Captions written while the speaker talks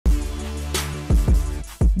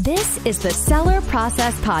This is the Seller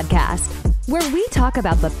Process Podcast, where we talk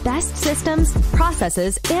about the best systems,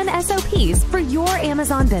 processes, and SOPs for your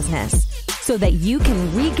Amazon business so that you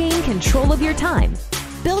can regain control of your time,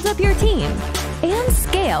 build up your team, and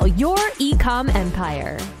scale your e-com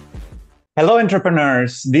empire. Hello,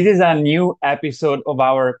 entrepreneurs. This is a new episode of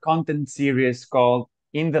our content series called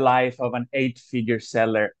In the Life of an Eight-Figure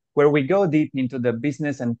Seller, where we go deep into the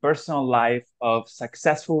business and personal life of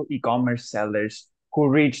successful e-commerce sellers who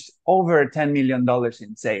reached over $10 million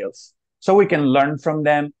in sales. So we can learn from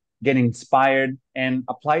them, get inspired, and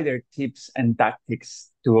apply their tips and tactics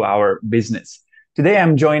to our business. Today,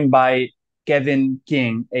 I'm joined by Kevin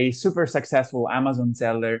King, a super successful Amazon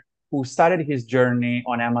seller who started his journey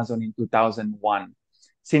on Amazon in 2001.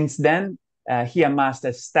 Since then, he amassed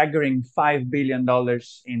a staggering $5 billion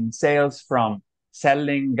in sales from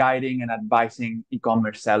selling, guiding, and advising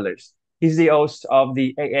e-commerce sellers. He's the host of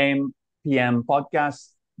the AM PM podcast,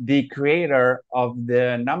 the creator of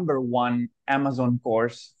the #1 Amazon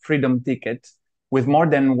course, Freedom Ticket, with more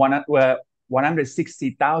than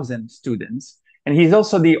 160,000 students. And he's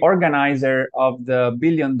also the organizer of the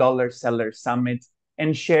Billion-Dollar Seller Summit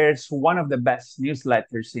and shares one of the best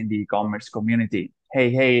newsletters in the e-commerce community.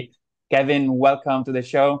 Hey, Kevin, welcome to the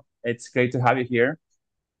show. It's great to have you here.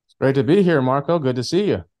 It's great to be here, Marco. Good to see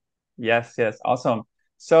you. Yes, awesome.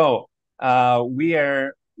 So we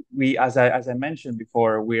as I mentioned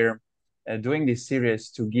before, we're doing this series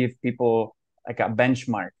to give people like a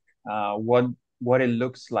benchmark, what it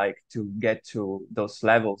looks like to get to those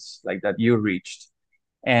levels like that you reached.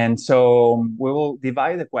 And so we will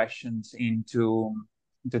divide the questions into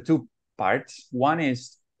two parts. One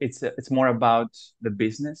is it's more about the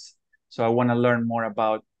business. So I want to learn more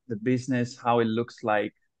about the business, how it looks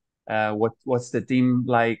like, what's the team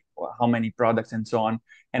like, how many products, and so on.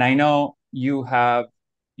 And I know you've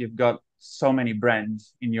got so many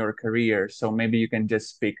brands in your career, so maybe you can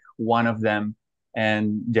just pick one of them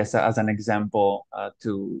and just as an example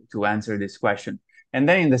to answer this question. And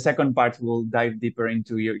then in the second part, we'll dive deeper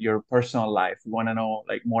into your personal life. We want to know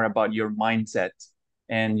like more about your mindset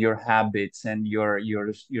and your habits and your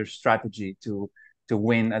strategy to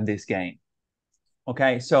win at this game.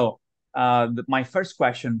 Okay, so my first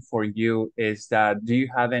question for you is that, do you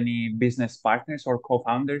have any business partners or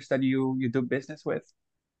co-founders that you do business with?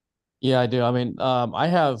 Yeah, I do. I mean, I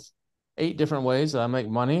have 8 different ways that I make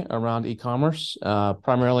money around e-commerce,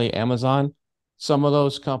 primarily Amazon. Some of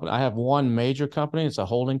those companies, I have one major company. It's a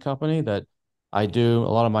holding company that I do a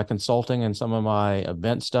lot of my consulting and some of my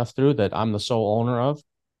event stuff through, that I'm the sole owner of.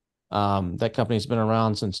 That company's been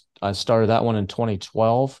around since I started that one in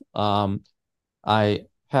 2012. I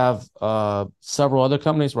have several other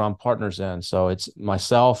companies where I'm partners in. So it's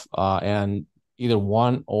myself and either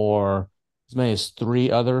one or as many as 3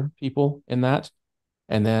 other people in that.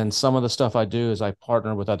 And then some of the stuff I do is I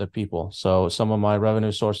partner with other people. So some of my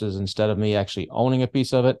revenue sources, instead of me actually owning a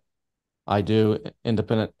piece of it, I do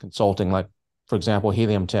independent consulting, like, for example,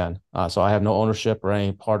 Helium 10. So I have no ownership or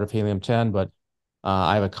any part of Helium 10, but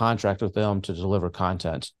I have a contract with them to deliver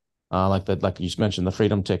content, like you mentioned, the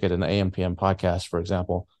Freedom Ticket and the AM/PM podcast, for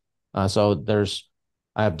example. So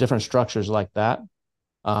I have different structures like that.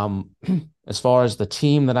 As far as the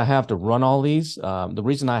team that I have to run all these, the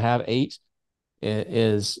reason I have 8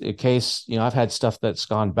 is in case, I've had stuff that's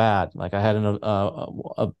gone bad. Like I had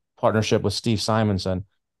a partnership with Steve Simonson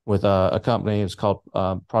with a company. It's called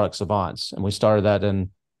Product Savants. And we started that in,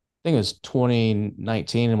 I think it was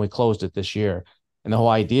 2019, and we closed it this year. And the whole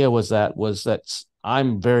idea was that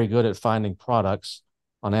I'm very good at finding products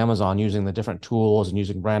on Amazon using the different tools and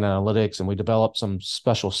using brand analytics. And we developed some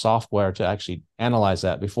special software to actually analyze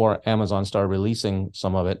that before Amazon started releasing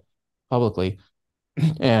some of it publicly.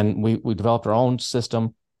 And we developed our own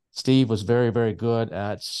system. Steve was very, very good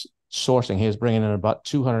at sourcing. He was bringing in about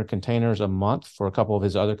 200 containers a month for a couple of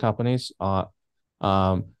his other companies in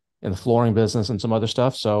the flooring business and some other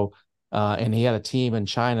stuff. So, and he had a team in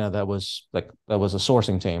China that was a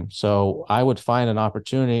sourcing team. So I would find an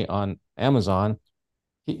opportunity on Amazon,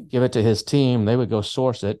 give it to his team. They would go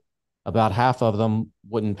source it. About half of them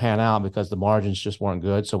wouldn't pan out because the margins just weren't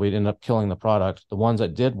good. So we'd end up killing the product. The ones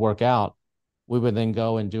that did work out, we would then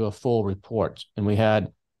go and do a full report.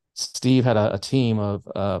 And Steve had a team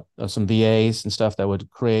of some VAs and stuff that would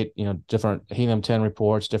create, different Helium 10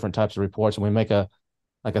 reports, different types of reports. And we make a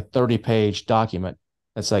 30-page document.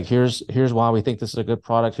 That's like, here's why we think this is a good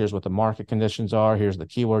product. Here's what the market conditions are. Here's the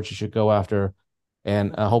keywords you should go after,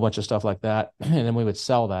 and a whole bunch of stuff like that. And then we would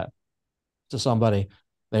sell that to somebody.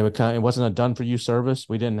 They would it wasn't a done for you service.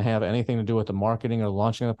 We didn't have anything to do with the marketing or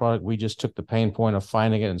launching the product. We just took the pain point of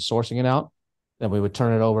finding it and sourcing it out. Then we would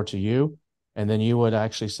turn it over to you. And then you would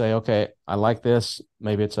actually say, okay, I like this.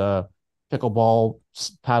 Maybe it's a pickleball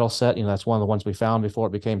paddle set. That's one of the ones we found before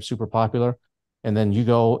it became super popular. And then you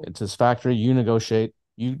go into this factory, you negotiate,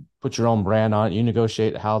 you put your own brand on it, you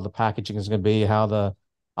negotiate how the packaging is going to be, how the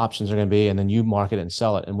options are going to be, and then you market it and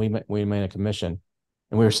sell it. And we made a commission.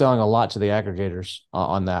 And we were selling a lot to the aggregators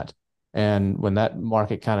on that. And when that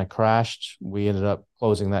market kind of crashed, we ended up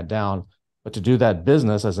closing that down. But to do that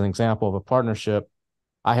business, as an example of a partnership,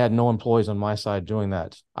 I had no employees on my side doing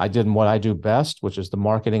that. I did what I do best, which is the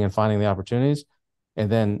marketing and finding the opportunities.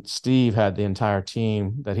 And then Steve had the entire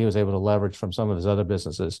team that he was able to leverage from some of his other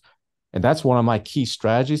businesses. And that's one of my key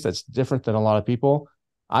strategies that's different than a lot of people.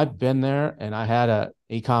 I've been there, and I had a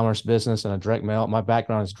e-commerce business and a direct mail. My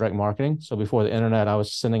background is direct marketing. So before the internet, I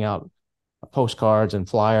was sending out postcards and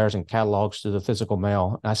flyers and catalogs through the physical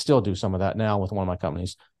mail. And I still do some of that now with one of my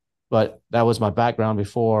companies. But that was my background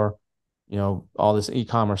before, all this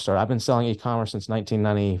e-commerce started. I've been selling e-commerce since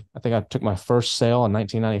 1990. I think I took my first sale in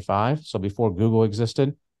 1995. So before Google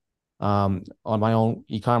existed, on my own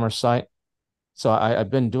e-commerce site. So I've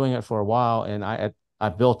been doing it for a while, and I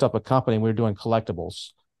built up a company. We were doing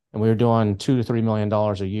collectibles, and we were doing $2 to $3 million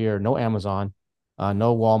a year. No Amazon,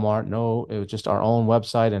 no Walmart, no. It was just our own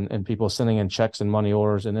website and people sending in checks and money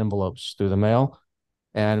orders and envelopes through the mail.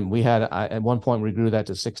 And at one point we grew that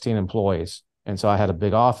to 16 employees. And so I had a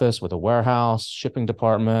big office with a warehouse, shipping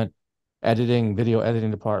department, video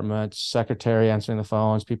editing department, secretary answering the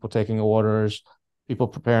phones, people taking orders, people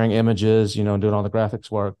preparing images, doing all the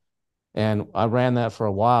graphics work. And I ran that for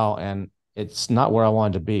a while, and it's not where I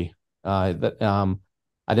wanted to be. I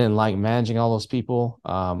didn't like managing all those people.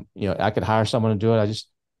 I could hire someone to do it.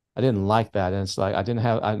 I didn't like that. And it's like, I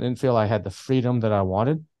didn't feel I had the freedom that I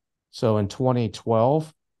wanted. So in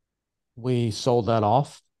 2012, we sold that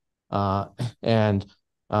off. And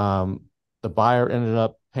the buyer ended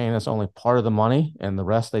up paying us only part of the money, and the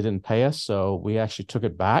rest they didn't pay us. So we actually took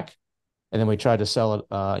it back, and then we tried to sell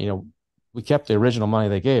it. We kept the original money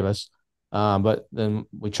they gave us, but then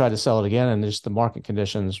we tried to sell it again, and just the market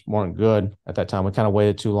conditions weren't good at that time. We kind of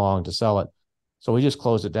waited too long to sell it. So we just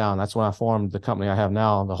closed it down. That's when I formed the company I have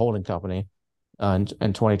now, the holding company, in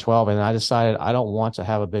 2012. And I decided I don't want to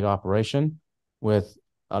have a big operation with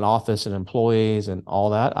an office and employees and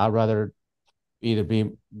all that. I'd rather either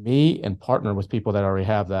be me and partner with people that already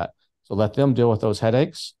have that. So let them deal with those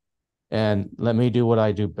headaches and let me do what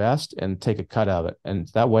I do best and take a cut of it. And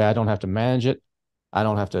that way I don't have to manage it. I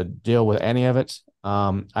don't have to deal with any of it.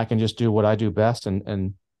 I can just do what I do best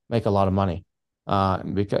and make a lot of money,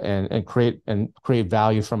 and create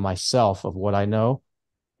value from myself of what I know.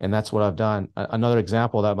 And that's what I've done. Another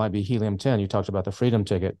example that might be Helium 10. You talked about the Freedom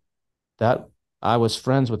Ticket. That I was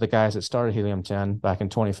friends with the guys that started Helium 10 back in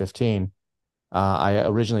 2015. I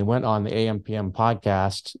originally went on the AMPM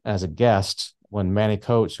podcast as a guest when Manny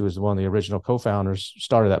Coates, who was one of the original co-founders,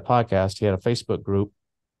 started that podcast. He had a Facebook group,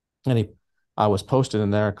 and I was posted in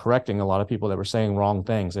there correcting a lot of people that were saying wrong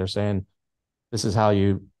things. They're saying, this is how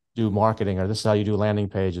you do marketing, or this is how you do landing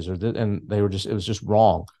pages, and it was just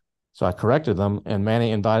wrong. So I corrected them, and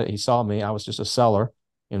Manny he saw me. I was just a seller,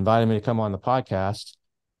 invited me to come on the podcast.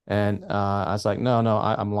 And I was like, no,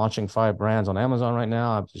 I'm launching 5 brands on Amazon right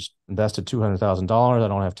now. I've just invested $200,000. I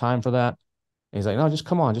don't have time for that. And he's like, no, just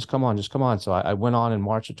come on. So I went on in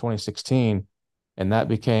March of 2016, and that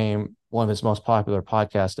became one of his most popular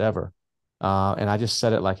podcasts ever. And I just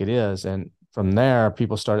said it like it is. And from there,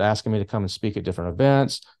 people started asking me to come and speak at different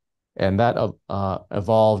events. And that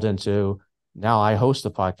evolved into, now I host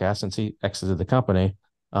the podcast since he exited the company.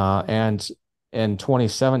 And in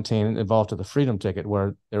 2017, it evolved to the Freedom Ticket,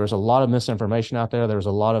 where there was a lot of misinformation out there. There was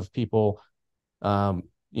a lot of people,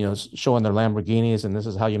 showing their Lamborghinis, and this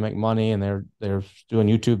is how you make money. And they're doing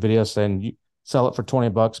YouTube videos saying, you sell it for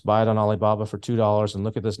 $20, buy it on Alibaba for $2, and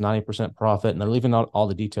look at this 90% profit. And they're leaving out all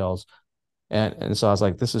the details. And so I was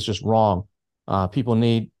like, this is just wrong. People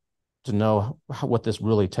need to know what this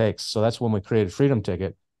really takes. So that's when we created Freedom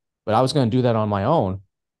Ticket. But I was going to do that on my own.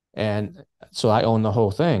 And so I own the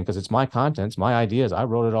whole thing because it's my contents, my ideas. I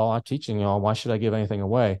wrote it all. I'm teaching you all. Why should I give anything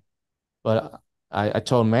away? But I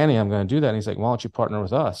told Manny I'm going to do that. And he's like, why don't you partner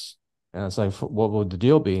with us? And it's like, what would the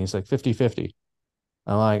deal be? And he's like, 50-50.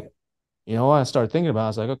 I'm like, you know what? I started thinking about it. I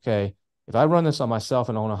was like, okay, if I run this on myself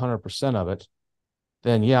and own 100% of it,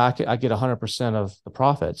 then yeah, I get 100% of the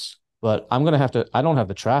profits. But I'm going to have to, I don't have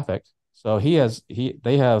the traffic. So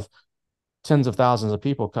they have tens of thousands of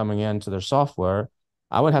people coming into their software.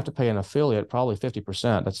 I would have to pay an affiliate probably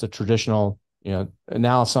 50%. That's the traditional,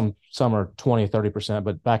 now some are 20, 30%,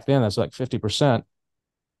 but back then that's like 50%.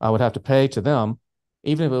 I would have to pay to them.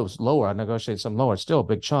 Even if it was lower, I'd negotiate some lower. It's still a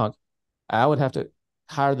big chunk. I would have to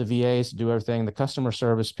hire the VAs to do everything, the customer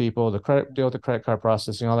service people, deal with the credit card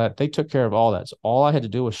processing, all that. They took care of all that. So all I had to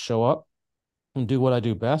do was show up and do what I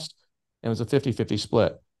do best. And it was a 50-50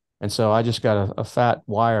 split. And so I just got a fat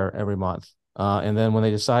wire every month. And then when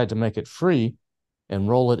they decided to make it free and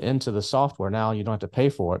roll it into the software, now you don't have to pay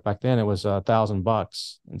for it. Back then it was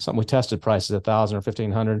 $1,000, and we tested prices at 1,000 or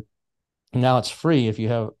 1,500. Now it's free if you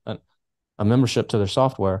have a membership to their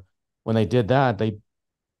software. When they did that, they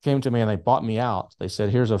came to me and they bought me out. They said,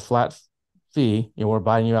 here's a flat fee. We're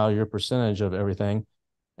buying you out of your percentage of everything.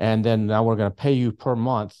 And then now we're going to pay you per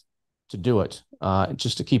month to do it,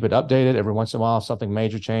 just to keep it updated. Every once in a while, if something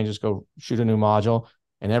major changes, go shoot a new module.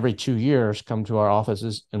 And every 2 years, come to our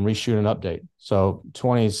offices and reshoot an update. So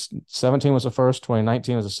 2017 was the first,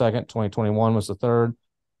 2019 was the second, 2021 was the third.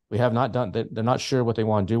 We have not done that. They're not sure what they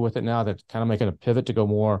want to do with it now. They're kind of making a pivot to go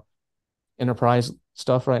more enterprise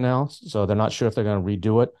stuff right now. So they're not sure if they're going to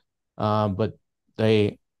redo it.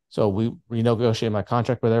 So we renegotiated my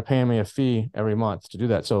contract, but they're paying me a fee every month to do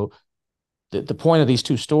that. So the point of these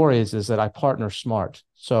two stories is that I partner smart.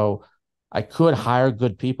 So I could hire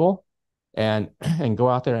good people and go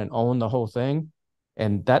out there and own the whole thing.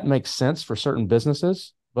 And that makes sense for certain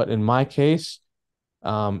businesses. But in my case,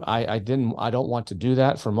 I don't want to do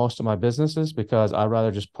that for most of my businesses, because I'd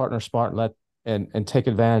rather just partner smart and take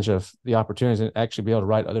advantage of the opportunities and actually be able to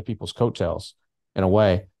ride other people's coattails in a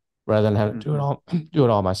way, rather than have to do it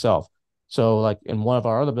all myself. So like in one of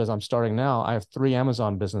our other business I'm starting now, I have 3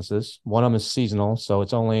 Amazon businesses. One of them is seasonal, so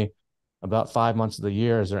it's only about 5 months of the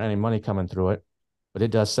year is there any money coming through it, but it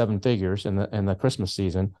does 7 figures in the Christmas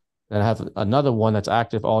season. Then I have another one that's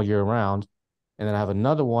active all year round, and then I have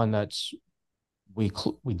another one that's we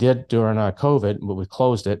did during COVID, but we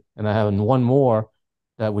closed it, and I have one more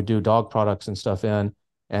that we do dog products and stuff in,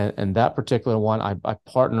 and that particular one I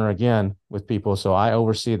partner again with people, so I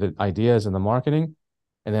oversee the ideas and the marketing,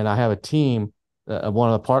 and then I have a team. One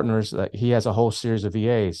of the partners that he has a whole series of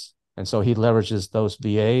VAs, and so he leverages those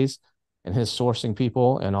VAs and his sourcing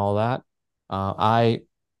people and all that.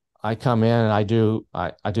 I come in and I do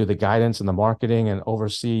the guidance and the marketing and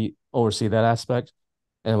oversee that aspect.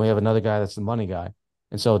 And we have another guy that's the money guy.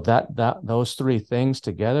 And so those 3 things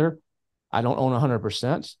together, I don't own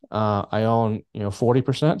 100%. I own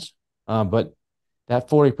 40%. But that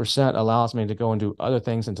 40% allows me to go and do other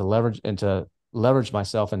things and to leverage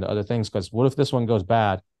myself into other things. Because what if this one goes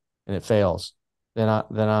bad and it fails? Then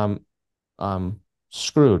I'm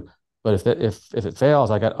screwed. But if it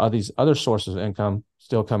fails, I got all these other sources of income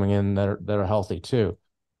still coming in that are healthy too.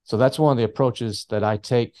 So that's one of the approaches that I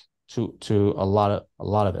take to a lot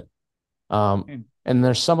of it. And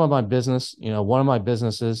there's some of my business. One of my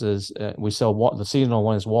businesses is we sell the seasonal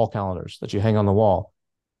one is wall calendars that you hang on the wall.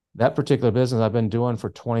 That particular business I've been doing for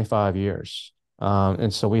 25 years,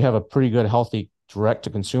 and so we have a pretty good, healthy direct to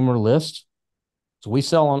consumer list. So we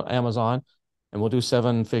sell on Amazon, and we'll do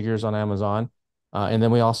 7 figures on Amazon. And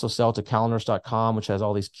then we also sell to calendars.com, which has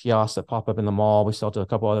all these kiosks that pop up in the mall. We sell to a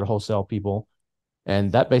couple other wholesale people,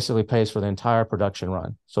 and that basically pays for the entire production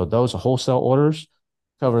run. So those wholesale orders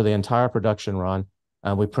cover the entire production run.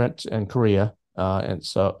 We print in Korea, and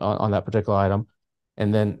so on that particular item.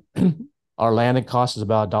 And then our landing cost is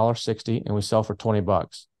about $1.60, and we sell for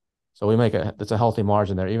 $20. So we it's a healthy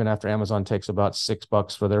margin there, even after Amazon takes about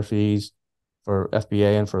 $6 for their fees for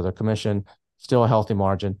FBA and for their commission, still a healthy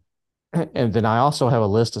margin. And then I also have a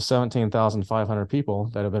list of 17,500 people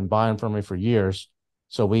that have been buying from me for years.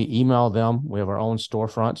 So we email them. We have our own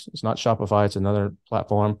storefront. It's not Shopify, it's another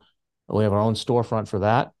platform. We have our own storefront for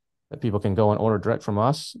that people can go and order direct from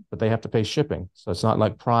us, but they have to pay shipping. So it's not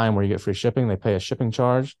like Prime where you get free shipping. They pay a shipping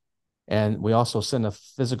charge. And we also send a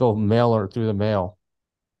physical mailer through the mail.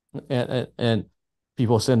 And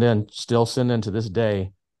people still send in to this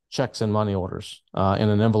day checks and money orders in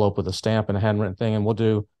an envelope with a stamp and a handwritten thing. And we'll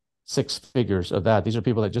do 6 figures of that. These are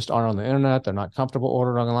people that just aren't on the internet. They're not comfortable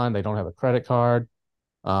ordering online. They don't have a credit card,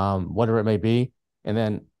 whatever it may be. And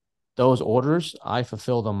then those orders, I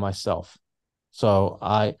fulfill them myself. So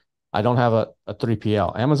I don't have a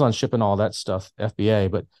 3PL. Amazon's shipping all that stuff,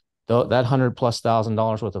 FBA, but that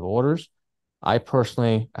 $100,000+ worth of orders, I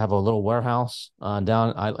personally have a little warehouse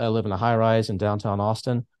down. I live in a high rise in downtown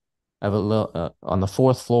Austin. I have a little on the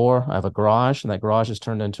 4th floor. I have a garage, and that garage is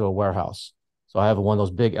turned into a warehouse. So I have one of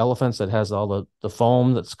those big elephants that has all the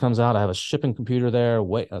foam that comes out. I have a shipping computer there,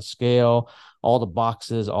 a scale, all the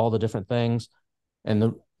boxes, all the different things.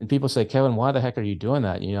 And people say, Kevin, why the heck are you doing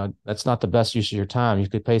that? That's not the best use of your time. You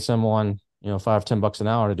could pay someone, $5-10 an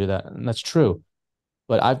hour to do that. And that's true.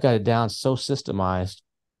 But I've got it down so systemized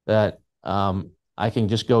that I can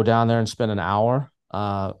just go down there and spend an hour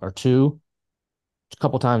or 2 a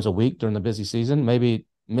couple times a week during the busy season. Maybe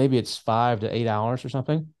it's 5 to 8 hours or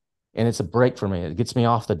something, and it's a break for me. It gets me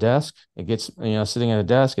off the desk. It gets, sitting at a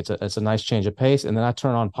desk. It's a nice change of pace, and then I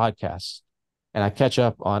turn on podcasts and I catch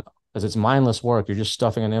up on, because it's mindless work. You're just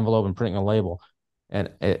stuffing an envelope and printing a label, and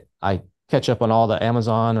I catch up on all the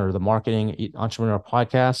Amazon or the marketing entrepreneur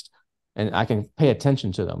podcast, and I can pay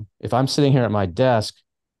attention to them. If I'm sitting here at my desk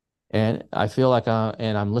and I feel like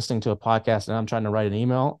and I'm listening to a podcast and I'm trying to write an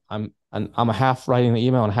email, I'm a half writing the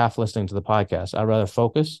email and half listening to the podcast. I'd rather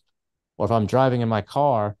focus. Or if I'm driving in my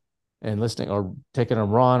car and listening, or taking a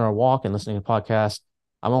run or walk and listening to a podcast,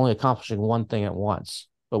 I'm only accomplishing one thing at once.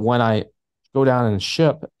 But when I go down and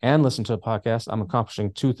ship and listen to a podcast, I'm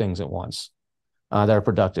accomplishing two things at once that are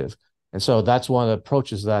productive. And so that's one of the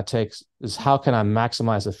approaches that I take, is how can I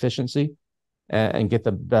maximize efficiency and get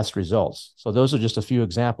the best results. So those are just a few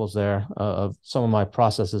examples there of some of my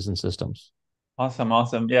processes and systems.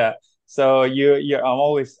 Awesome. Yeah. So I'm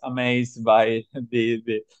always amazed by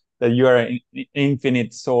that you are an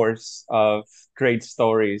infinite source of great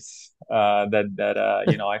stories.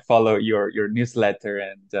 I follow your newsletter,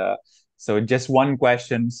 and so just one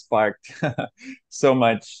question sparked so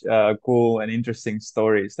much cool and interesting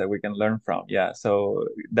stories that we can learn from. Yeah. So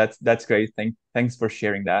that's great. Thanks for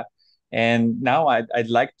sharing that. And now I'd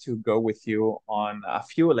like to go with you on a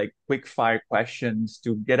few like quick fire questions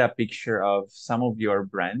to get a picture of some of your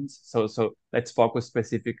brands. So let's focus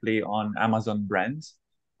specifically on Amazon brands.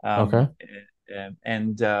 Okay.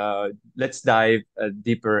 And let's dive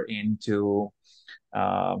deeper into,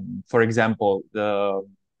 for example,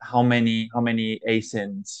 how many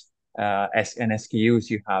ASINs and SKUs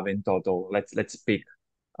you have in total. Let's pick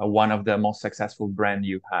one of the most successful brand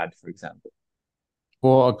you've had, for example.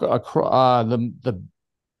 Well,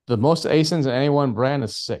 the most ASINs in any one brand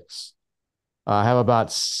is 6. I have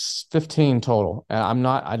about 15 total. And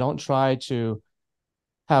I don't try to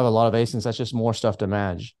have a lot of ASINs. That's just more stuff to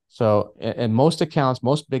manage. So in most accounts,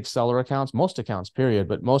 most big seller accounts, most accounts, period,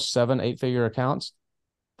 but most 7-8 figure accounts,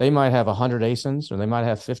 they might have 100 ASINs or they might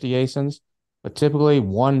have 50 ASINs, but typically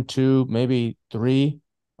 1, 2, maybe 3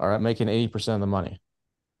 are making 80% of the money.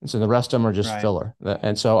 And so the rest of them are just filler.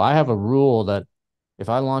 And so I have a rule that if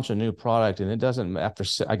I launch a new product and it doesn't,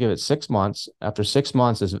 I give it 6 months, after 6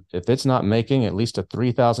 months, if it's not making at least a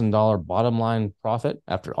 $3,000 bottom line profit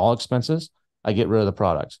after all expenses, I get rid of the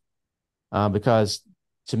product. Because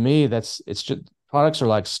to me, it's just, products are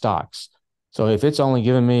like stocks. So if it's only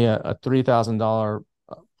giving me a $3,000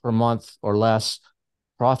 per month or less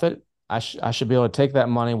profit, I should be able to take that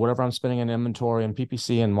money, whatever I'm spending in inventory and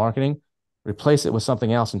PPC and marketing, replace it with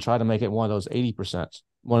something else and try to make it one of those 80%,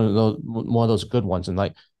 one of those good ones. And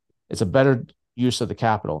like, it's a better use of the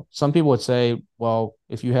capital. Some people would say, well,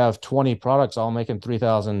 if you have 20 products all making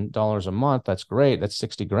 $3,000 a month, that's great. That's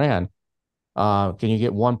 60 grand. Can you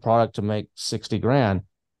get one product to make 60 grand?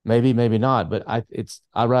 Maybe, maybe not. But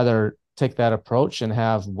I'd rather take that approach and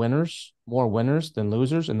have more winners than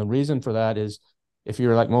losers. And the reason for that is, if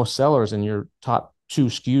you're like most sellers and your top 2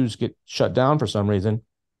 SKUs get shut down for some reason,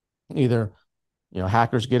 either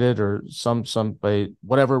hackers get it or somebody,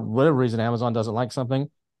 whatever reason Amazon doesn't like something,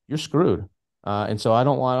 you're screwed. And so I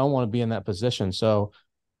don't want to be in that position. So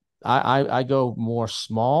I go more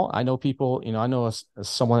small. I know people, I know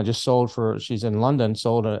someone that just she's in London,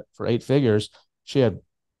 sold it for 8 figures. She had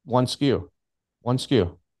one SKU.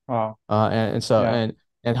 Wow.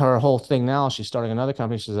 And her whole thing now, she's starting another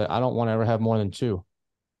company. She says, I don't want to ever have more than 2.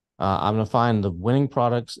 I'm going to find the winning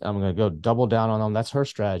products. I'm going to go double down on them. That's her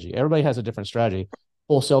strategy. Everybody has a different strategy.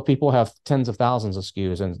 Wholesale people have tens of thousands of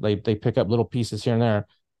SKUs and they pick up little pieces here and there.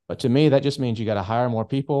 But to me, that just means you got to hire more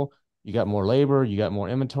people. You got more labor. You got more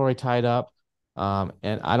inventory tied up. And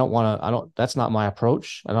that's not my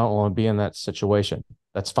approach. I don't want to be in that situation.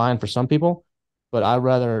 That's fine for some people, but I'd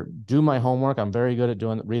rather do my homework. I'm very good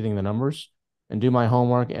at reading the numbers, and do my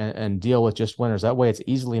homework and deal with just winners. That way it's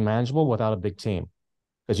easily manageable without a big team.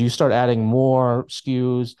 Because you start adding more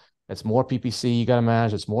SKUs, it's more PPC you got to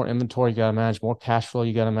manage, it's more inventory you got to manage, more cash flow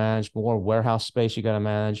you got to manage, more warehouse space you got to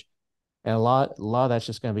manage. And a lot of that's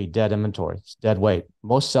just going to be dead inventory. It's dead weight.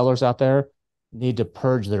 Most sellers out there need to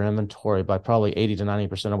purge their inventory by probably 80 to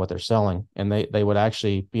 90% of what they're selling. And they would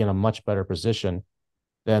actually be in a much better position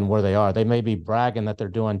than where they are. They may be bragging that they're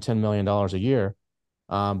doing $10 million a year.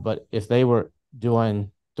 But if they were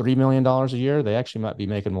doing $3 million a year, they actually might be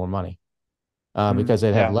making more money. Because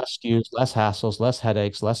they'd have less SKUs, less hassles, less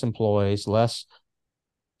headaches, less employees, less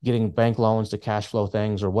getting bank loans to cash flow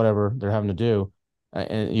things or whatever they're having to do,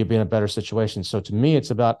 and you'd be in a better situation. So to me, it's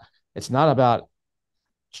not about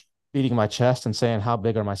beating my chest and saying how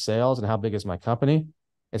big are my sales and how big is my company.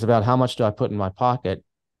 It's about how much do I put in my pocket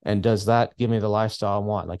And does that give me the lifestyle I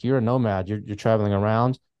want? Like, you're a nomad, you're traveling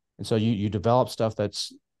around. And so you develop stuff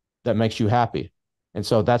that makes you happy. And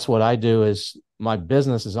so that's what I do. Is my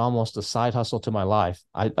business is almost a side hustle to my life.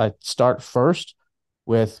 I start first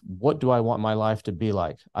with, what do I want my life to be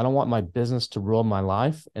like? I don't want my business to rule my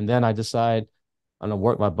life. And then I decide I'm going to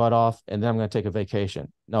work my butt off, and then I'm going to take a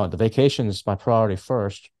vacation. No, the vacation is my priority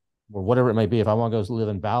first, or whatever it may be. If I want to go live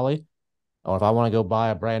in Bali, or if I want to go buy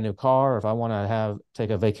a brand new car, or if I want to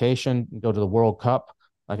take a vacation, go to the World Cup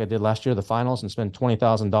like I did last year, the finals, and spend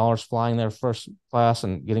 $20,000 flying there first class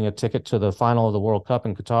and getting a ticket to the final of the World Cup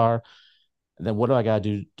in Qatar. And then what do I got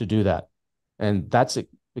to do to do that? And that's it,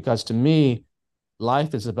 because to me,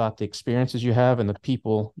 life is about the experiences you have and the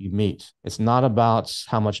people you meet. It's not about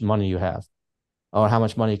how much money you have or how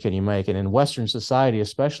much money can you make. And in Western society,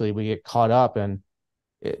 especially, we get caught up in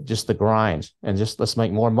just the grind, and just, let's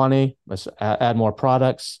make more money, let's add more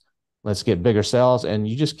products, let's get bigger sales. And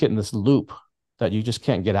you just get in this loop that you just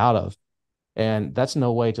can't get out of. And that's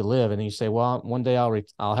no way to live. And you say, well, one day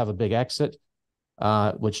I'll have a big exit,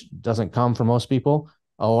 which doesn't come for most people,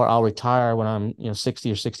 or I'll retire when I'm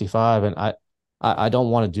 60 or 65. And I don't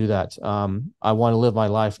want to do that. I want to live my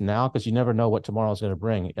life now, because you never know what tomorrow is going to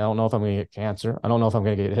bring. I don't know if I'm going to get cancer. I don't know if I'm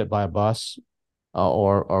going to get hit by a bus,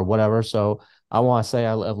 or whatever. So I want to say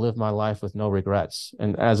I've lived my life with no regrets.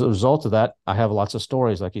 And as a result of that, I have lots of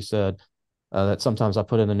stories, like you said, that sometimes I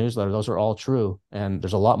put in the newsletter. Those are all true. And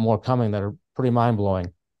there's a lot more coming that are pretty mind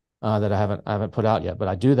blowing, that I haven't put out yet. But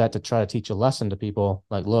I do that to try to teach a lesson to people.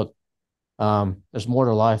 Like, look, there's more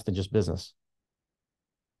to life than just business.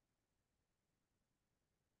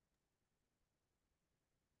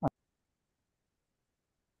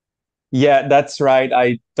 Yeah, that's right.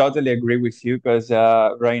 I totally agree with you, because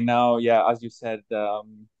right now, yeah, as you said, the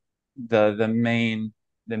main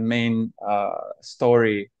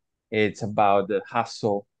story, it's about the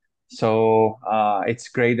hustle. So it's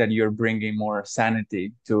great that you're bringing more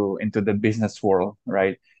sanity to into the business world,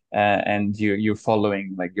 right? And you're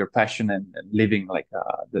following like your passion, and living like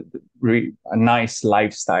a nice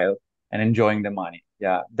lifestyle and enjoying the money.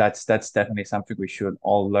 Yeah, that's definitely something we should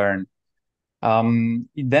all learn. So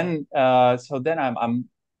then I'm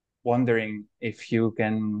wondering if you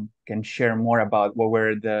can share more about what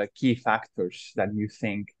were the key factors that you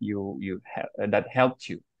think that helped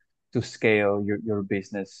you to scale your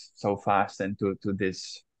business so fast and to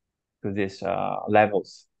this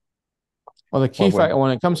levels. Well, the key What were factor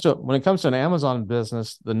when it comes to an Amazon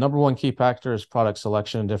business, the number one key factor is product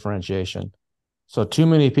selection and differentiation. So too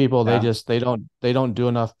many people, Yeah. they don't do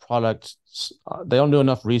enough they don't do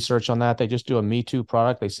enough research on that. They just do a Me Too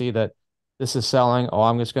product. They see that this is selling. Oh,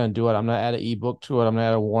 I'm just going to do it. I'm going to add an ebook to it. I'm going to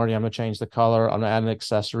add a warranty. I'm going to change the color. I'm going to add an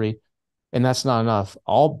accessory. And that's not enough.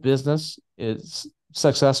 All business is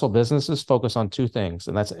Successful businesses focus on two things,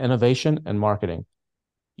 and that's innovation and marketing.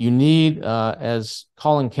 You need, as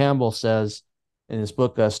Colin Campbell says in his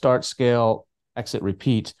book, Start, Scale, Exit,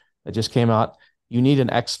 Repeat, that just came out, you need an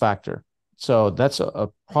X factor. So that's a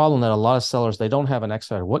problem that a lot of sellers, they don't have an X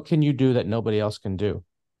factor. What can you do that nobody else can do?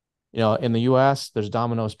 In the US, there's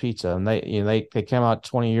Domino's Pizza, and they came out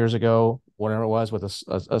 20 years ago, whatever it was, with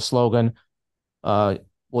a slogan,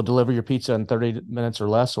 we'll deliver your pizza in 30 minutes or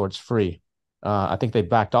less, or it's free. I think they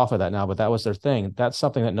backed off of that now, but that was their thing. That's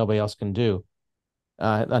something that nobody else can do.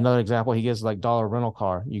 Another example he gives, like dollar rental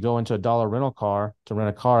car. You go into a dollar rental car to rent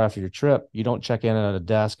a car after your trip. You don't check in at a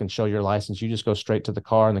desk and show your license. You just go straight to the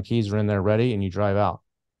car, and the keys are in there ready, and you drive out.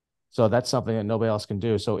 So that's something that nobody else can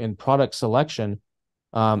do. So in product selection,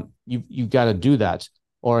 you got to do that.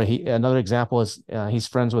 Or another example is he's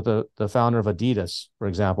friends with the founder of Adidas, for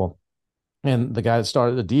example. And the guy that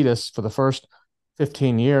started Adidas, for the first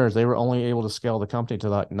 15 years, they were only able to scale the company to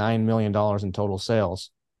like $9 million in total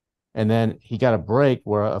sales. And then he got a break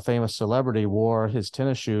where a famous celebrity wore his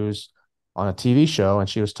tennis shoes on a TV show, and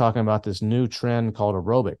she was talking about this new trend called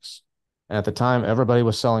aerobics. And at the time, everybody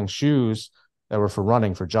was selling shoes that were for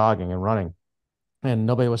running, for jogging and running. And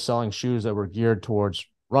nobody was selling shoes that were geared towards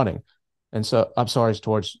running. And so, I'm sorry,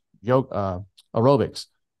 towards aerobics.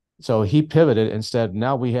 So he pivoted instead.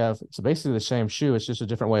 Now it's basically the same shoe. It's just a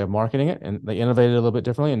different way of marketing it. And they innovated a little bit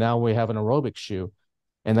differently. And now we have an aerobic shoe,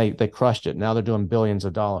 and they crushed it. Now they're doing billions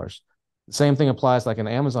of dollars. The same thing applies like an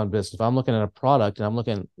Amazon business. If I'm looking at a product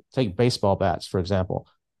and take baseball bats, for example,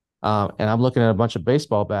 and I'm looking at a bunch of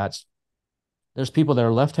baseball bats, there's people that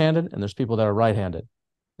are left-handed and there's people that are right-handed.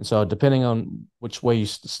 And so depending on which way you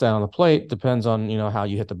stand on the plate depends on, how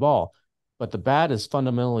you hit the ball. But the bat is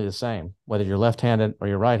fundamentally the same, whether you're left-handed or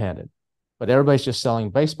you're right-handed. But everybody's just selling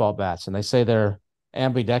baseball bats, and they say they're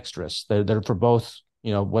ambidextrous. They're for both,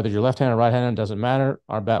 whether you're left-handed or right-handed, doesn't matter.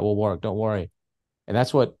 Our bat will work. Don't worry. And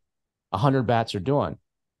that's what 100 bats are doing.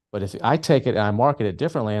 But if I take it and I market it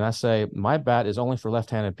differently and I say my bat is only for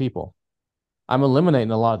left-handed people, I'm eliminating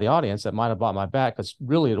a lot of the audience that might have bought my bat because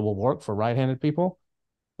really it will work for right-handed people.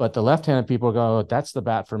 But the left-handed people go, that's the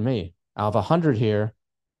bat for me. Out of 100 here,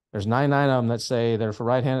 there's 99 of them that say they're for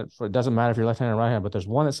right-handed. It doesn't matter if you're left-handed or right-handed, but there's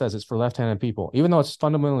one that says it's for left-handed people. Even though it's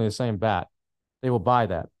fundamentally the same bat, they will buy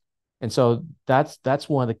that. And so that's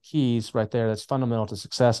one of the keys right there that's fundamental to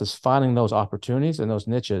success, is finding those opportunities and those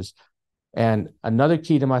niches. And another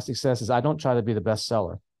key to my success is I don't try to be the best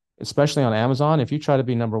seller, especially on Amazon. If you try to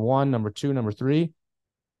be number one, number two, number three,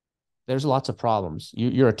 there's lots of problems.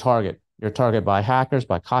 You're a target. You're a target by hackers,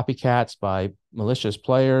 by copycats, by malicious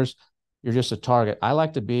players. You're just a target. I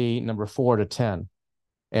like to be number 4 to 10.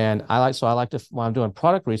 And I like to, when I'm doing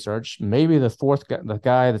product research, maybe the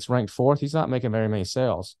guy that's ranked 4th, he's not making very many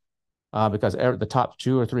sales because the top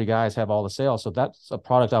 2 or 3 guys have all the sales. So that's a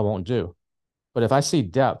product I won't do. But if I see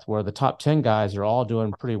depth where the top 10 guys are all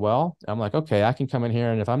doing pretty well, I'm like, okay, I can come in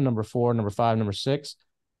here. And if I'm number 4, number 5, number 6,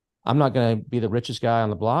 I'm not going to be the richest guy on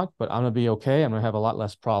the block, but I'm going to be okay. I'm going to have a lot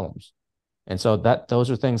less problems. And so those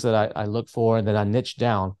are things that I look for and that I niche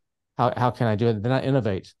down. How can I do it? Then I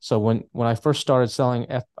innovate. So when I first started selling,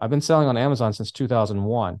 I've been selling on Amazon since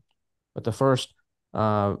 2001, but the first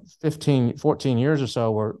 14 years or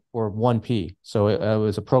so were 1P. So it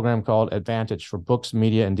was a program called Advantage for books,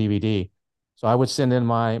 media, and DVD. So I would send in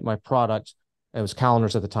my product. It was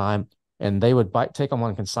calendars at the time, and they would take them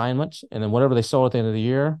on consignment, and then whatever they sold at the end of the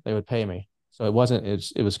year, they would pay me. So it wasn't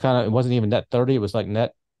even net 30. It was like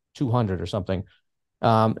net 200 or something.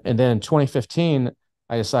 And then in 2015,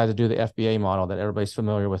 I decided to do the FBA model that everybody's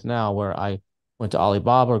familiar with now, where I went to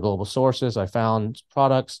Alibaba or Global Sources. I found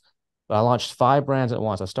products, but I launched 5 brands at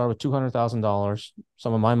once. I started with $200,000,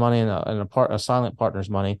 some of my money and a silent partner's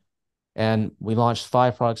money. And we launched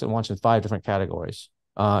 5 products at once in 5 different categories.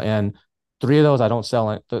 And 3 of those I don't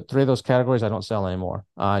sell. 3 of those categories I don't sell anymore.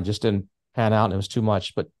 I just didn't pan out and it was too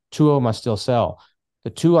much. But 2 of them I still sell. The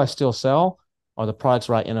 2 I still sell are the products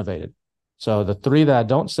where I innovated. So the 3 that I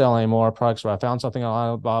don't sell anymore are products where I found something on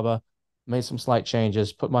Alibaba, made some slight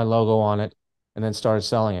changes, put my logo on it, and then started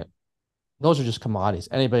selling it. Those are just commodities.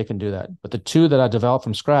 Anybody can do that. But the 2 that I developed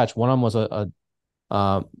from scratch, one of them was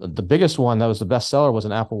the biggest one that was the best seller was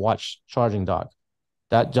an Apple Watch charging dock.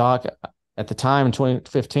 That dock, at the time in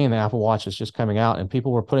 2015, the Apple Watch was just coming out, and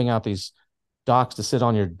people were putting out these docks to sit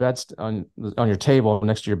on your bed, on your table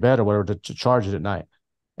next to your bed or whatever to charge it at night.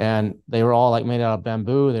 And they were all like made out of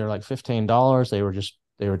bamboo. They were like $15.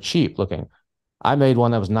 They were cheap looking. I made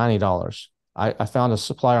one that was $90. I found a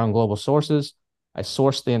supplier on Global Sources. I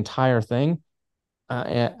sourced the entire thing.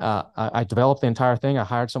 I developed the entire thing. I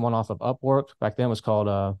hired someone off of Upwork. Back then it was called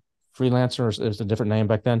Freelancer. It was a different name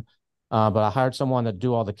back then. But I hired someone to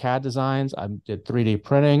do all the CAD designs. I did 3D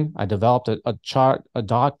printing. I developed a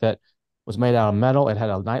dock that was made out of metal. It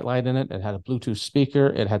had a nightlight in it. It had a Bluetooth speaker.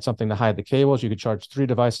 It had something to hide the cables. You could charge 3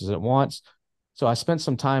 devices at once. So I spent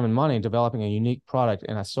some time and money developing a unique product,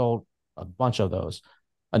 and I sold a bunch of those.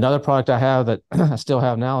 Another product I have that I still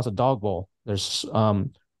have now is a dog bowl. There's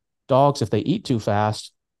dogs, if they eat too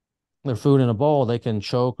fast, their food in a bowl, they can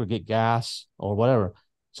choke or get gas or whatever.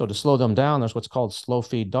 So to slow them down, there's what's called slow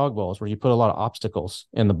feed dog bowls, where you put a lot of obstacles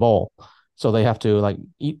in the bowl. So they have to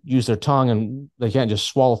use their tongue, and they can't just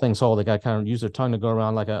swallow things whole. They got to kind of use their tongue to go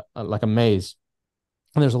around like a maze.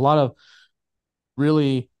 And there's a lot of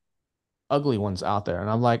really ugly ones out there. And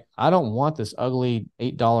I'm like, I don't want this ugly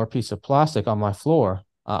 $8 piece of plastic on my floor.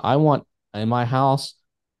 I want in my house,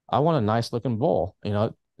 I want a nice looking bowl,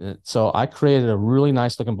 So I created a really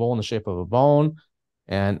nice looking bowl in the shape of a bone,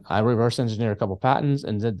 and I reverse engineered a couple patents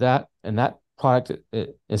and did that. And that product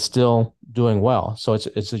is still doing well. So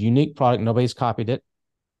it's a unique product. Nobody's copied it,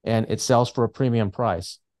 and it sells for a premium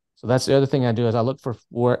price. So that's the other thing I do, is I look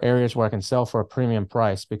for areas where I can sell for a premium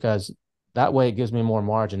price, because that way it gives me more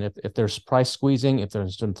margin. If there's price squeezing, if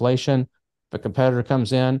there's inflation, if a competitor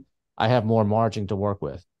comes in, I have more margin to work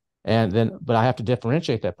with. But I have to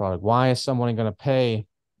differentiate that product. Why is someone going to pay?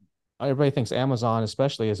 Everybody thinks Amazon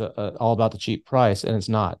especially is all about the cheap price, and it's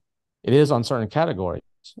not. It is on certain categories,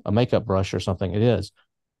 a makeup brush or something, it is.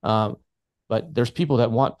 But there's people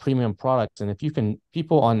that want premium products. And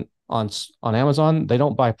people on Amazon, they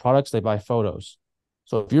don't buy products, they buy photos.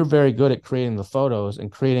 So if you're very good at creating the photos and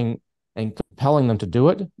creating and compelling them to do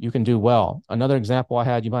it, you can do well. Another example I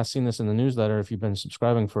had, you might have seen this in the newsletter if you've been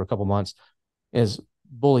subscribing for a couple months, is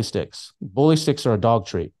bully sticks. Bully sticks are a dog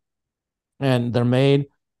treat, and they're made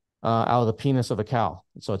out of the penis of a cow.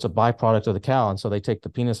 So it's a byproduct of the cow. And so they take the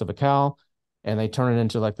penis of a cow and they turn it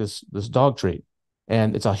into like this dog treat.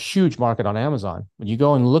 And it's a huge market on Amazon. When you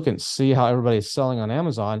go and look and see how everybody's selling on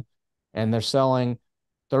Amazon, and they're selling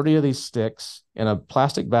 30 of these sticks in a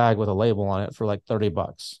plastic bag with a label on it for like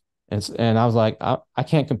 $30. And I was like, I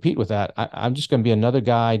can't compete with that. I'm just going to be another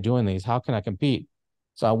guy doing these. How can I compete?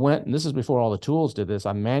 So I went, and this is before all the tools did this.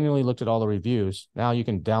 I manually looked at all the reviews. Now you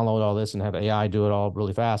can download all this and have AI do it all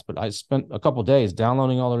really fast. But I spent a couple of days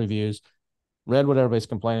downloading all the reviews, read what everybody's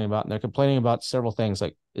complaining about. And they're complaining about several things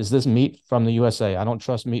like, is this meat from the USA? I don't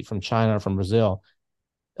trust meat from China or from Brazil.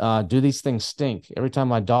 Do these things stink? Every time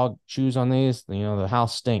my dog chews on these, the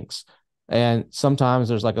house stinks. And sometimes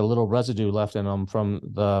there's like a little residue left in them from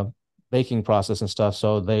the baking process and stuff.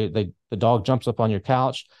 So the dog jumps up on your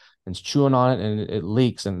couch and it's chewing on it, and it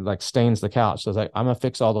leaks and like stains the couch. So it's like, I'm gonna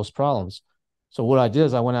fix all those problems. So what I did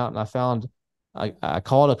is I went out and I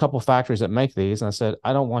called a couple factories that make these, and I said,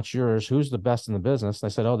 I don't want yours. Who's the best in the business? And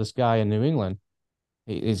they said, oh, this guy in New England.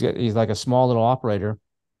 He's like a small little operator.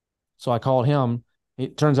 So I called him.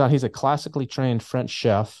 It turns out he's a classically trained French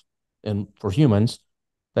chef for humans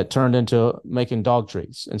that turned into making dog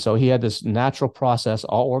treats. And so he had this natural process,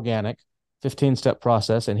 all organic, 15-step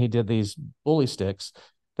process, and he did these bully sticks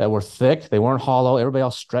that were thick. They weren't hollow. Everybody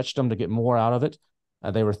else stretched them to get more out of it.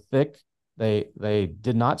 They were thick. They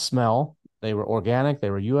did not smell. They were organic. They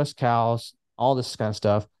were U.S. cows, all this kind of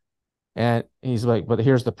stuff. And he's like, but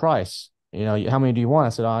here's the price. How many do you want? I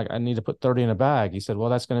said, I need to put 30 in a bag. He said, well,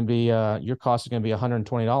 that's going to be, your cost is going to be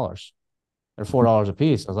 $120 or $4 a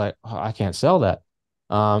piece. I was like, oh, I can't sell that.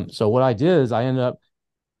 So what I did is I ended up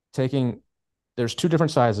there's two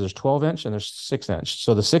different sizes. There's 12-inch and there's 6-inch.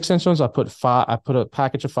 So the 6-inch ones, I put a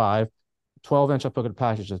package of 5, 12-inch, I put a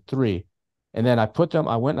package of 3. And then I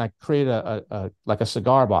went and I created like a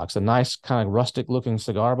cigar box, a nice kind of rustic looking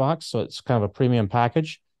cigar box. So it's kind of a premium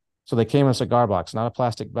package. So they came in a cigar box, not a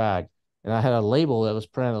plastic bag. And I had a label that was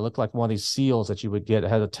printed that looked like one of these seals that you would get. It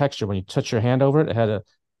had a texture. When you touch your hand over it, it had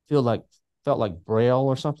felt like Braille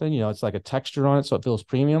or something. It's like a texture on it, so it feels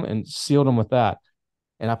premium, and sealed them with that.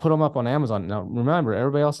 And I put them up on Amazon. Now, remember,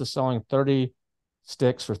 everybody else is selling 30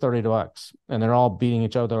 sticks for $30, and they're all beating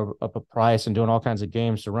each other up a price and doing all kinds of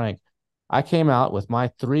games to rank. I came out with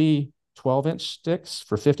my 3 12-inch sticks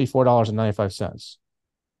for $54.95.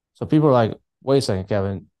 So people are like, wait a second,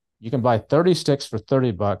 Kevin, you can buy 30 sticks for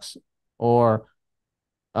 $30 or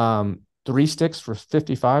 3 sticks for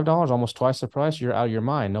 $55, almost twice the price. You're out of your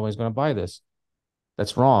mind. Nobody's going to buy this.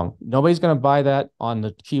 That's wrong. Nobody's going to buy that on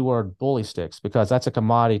the keyword bully sticks because that's a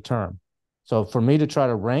commodity term. So for me to try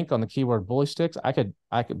to rank on the keyword bully sticks, I could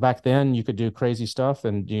back then you could do crazy stuff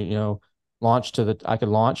and I could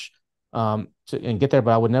launch and get there,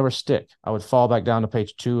 but I would never stick. I would fall back down to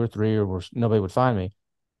page 2 or 3 or where nobody would find me.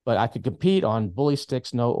 But I could compete on bully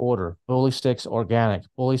sticks, no order, bully sticks, organic,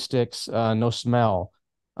 bully sticks, no smell.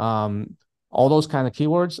 All those kind of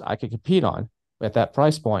keywords I could compete on at that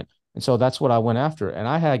price point. And so that's what I went after. And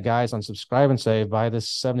I had guys on Subscribe and Save buy this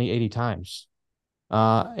 70, 80 times.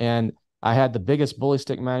 And I had the biggest bully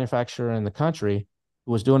stick manufacturer in the country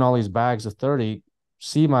who was doing all these bags of 30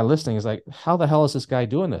 see my listing. Is like, how the hell is this guy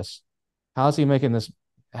doing this? How is he making this?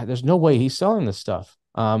 There's no way he's selling this stuff.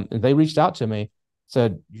 And they reached out to me,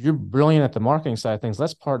 said, you're brilliant at the marketing side of things.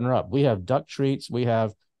 Let's partner up. We have duck treats. We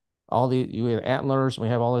have we have antlers. We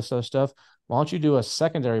have all this other stuff. Why don't you do a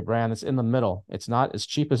secondary brand that's in the middle? It's not as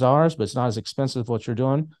cheap as ours, but it's not as expensive as what you're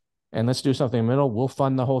doing. And let's do something in the middle. We'll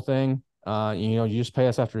fund the whole thing. You just pay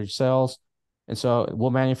us after each sales. And so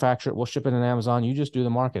we'll manufacture it. We'll ship it in Amazon. You just do the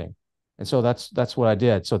marketing. And so that's what I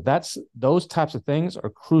did. So those types of things are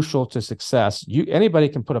crucial to success. Anybody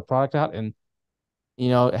can put a product out and,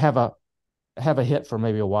 have a hit for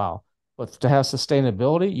maybe a while, but to have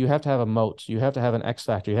sustainability, you have to have a moat. You have to have an X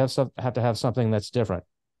factor. You have to have something that's different.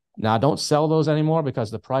 Now, I don't sell those anymore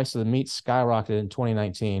because the price of the meat skyrocketed in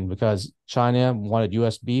 2019 because China wanted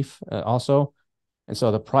U.S. beef also. And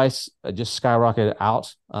so the price just skyrocketed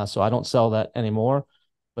out. So I don't sell that anymore.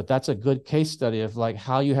 But that's a good case study of like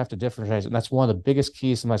how you have to differentiate. And that's one of the biggest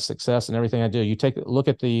keys to my success and everything I do. You take a look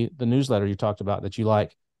at the newsletter you talked about that you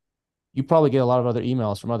like. You probably get a lot of other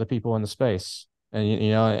emails from other people in the space. And,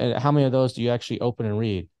 and how many of those do you actually open and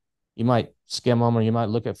read? You might skim them or you might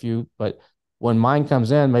look at a few. But when mine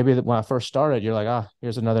comes in, maybe when I first started, you're like,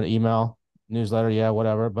 here's another email, newsletter, yeah,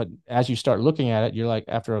 whatever. But as you start looking at it, you're like,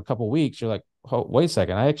 after a couple of weeks, you're like, oh, wait a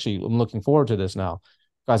second, I actually am looking forward to this now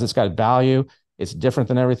because it's got value. It's different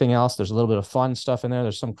than everything else. There's a little bit of fun stuff in there.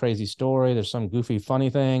 There's some crazy story. There's some goofy, funny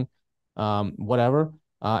thing, whatever.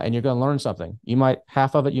 And you're going to learn something.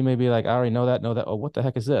 Half of it, you may be like, I already know that. Oh, what the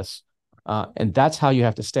heck is this? And that's how you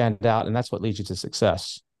have to stand out. And that's what leads you to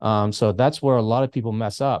success. So that's where a lot of people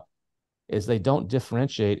mess up is they don't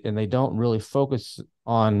differentiate and they don't really focus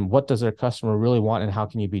on what does their customer really want and how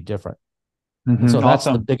can you be different. And so that's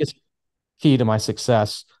the biggest key to my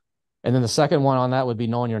success. And then the second one on that would be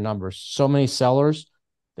knowing your numbers. So many sellers,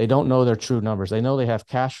 they don't know their true numbers. They know they have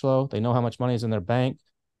cash flow. They know how much money is in their bank.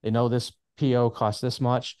 They know this PO costs this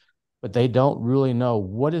much, but they don't really know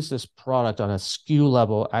what is this product on a SKU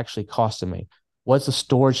level actually costing me. What's the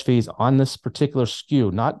storage fees on this particular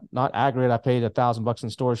SKU? Not aggregate, I paid $1,000 in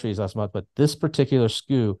storage fees last month, but this particular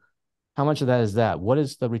SKU, how much of that is that? What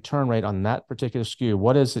is the return rate on that particular SKU?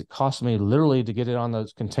 What is it costing me literally to get it on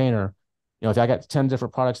the container? You know, if I got 10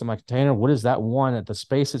 different products in my container, what is that one at the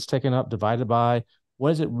space it's taken up divided by?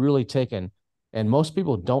 What is it really taken? And most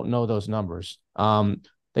people don't know those numbers.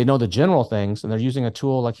 They know the general things, and they're using a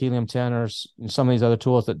tool like Helium 10 or some of these other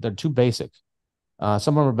tools that they're too basic.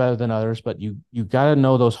 Some of them are better than others, but you got to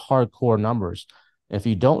know those hardcore numbers. If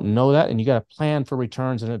you don't know that, and you got to plan for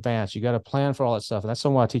returns in advance, you got to plan for all that stuff. And that's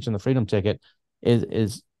something I teach in the Freedom Ticket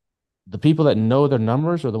is the people that know their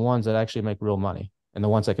numbers are the ones that actually make real money and the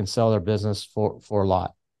ones that can sell their business for a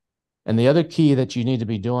lot. And the other key that you need to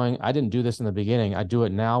be doing, I didn't do this in the beginning. I do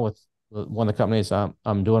it now with one of the companies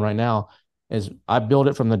I'm doing right now, is I build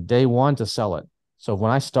it from the day one to sell it. So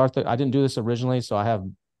when I start I didn't do this originally. So I have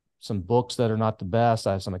some books that are not the best.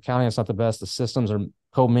 I have some accounting that's not the best. The systems are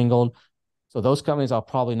commingled. So those companies I'll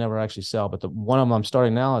probably never actually sell. But the one of them I'm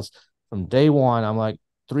starting now is from day one, I'm like,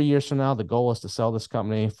 3 years from now, the goal is to sell this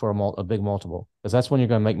company for a big multiple, because that's when you're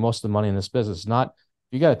going to make most of the money in this business. Not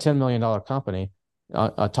if you got a $10 million company,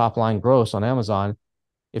 a top line gross on Amazon.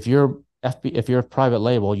 If you're a private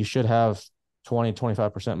label, you should have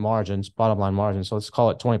 20-25% margins, bottom line margins. So let's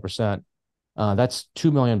call it 20%. That's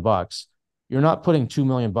 $2 million. You're not putting $2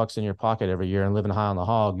 million in your pocket every year and living high on the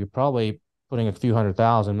hog. You're probably putting a few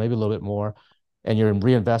 $100,000, maybe a little bit more, and you're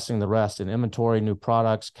reinvesting the rest in inventory, new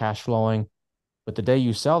products, cash flowing. But the day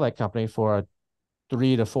you sell that company for a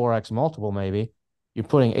 3 to 4x multiple, maybe you're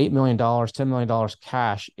putting $8 million, $10 million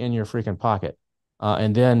cash in your freaking pocket.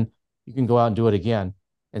 And then you can go out and do it again.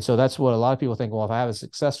 And so that's what a lot of people think. Well, if I have a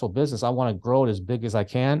successful business, I want to grow it as big as I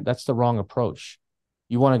can. That's the wrong approach.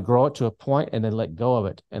 You want to grow it to a point and then let go of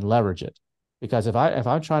it and leverage it. Because if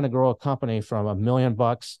I'm trying to grow a company from $1 million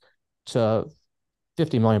to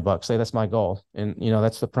 $50 million, say that's my goal. And, you know,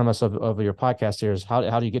 that's the premise of your podcast here is how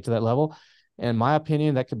do you get to that level? In my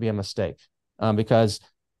opinion, that could be a mistake because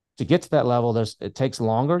to get to that level, it takes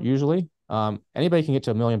longer usually. Anybody can get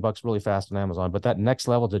to $1 million really fast on Amazon, but that next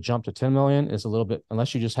level to jump to 10 million is a little bit,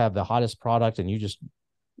 unless you just have the hottest product and you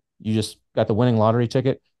just got the winning lottery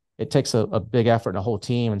ticket, it takes a big effort and a whole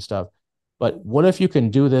team and stuff. But what if you can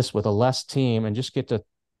do this with a less team and just get to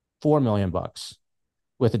 $4 million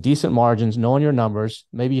with a decent margins, knowing your numbers?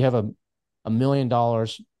 Maybe you have $1 million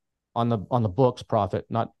on the books profit,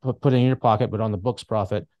 not put it in your pocket, but on the books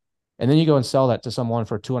profit. And then you go and sell that to someone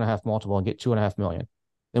for 2.5 multiple and get 2.5 million.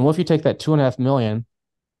 Then what if you take that 2.5 million,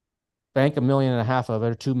 bank $1.5 million of it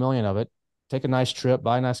or 2 million of it, take a nice trip,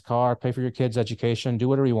 buy a nice car, pay for your kids' education, do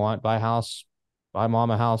whatever you want, buy a house, buy mom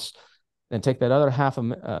a house, then take that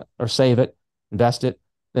other or save it, invest it,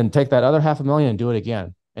 then take that other $500,000 and do it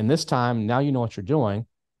again. And this time, now you know what you're doing.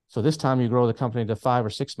 So this time you grow the company to 5 or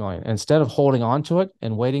 6 million. Instead of holding on to it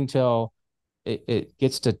and waiting till it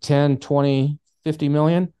gets to 10, 20, 50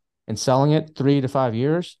 million and selling it 3 to 5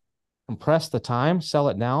 years, compress the time, sell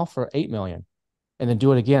it now for 8 million, and then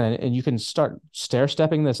do it again. And you can start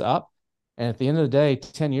stair-stepping this up. And at the end of the day,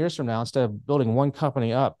 10 years from now, instead of building one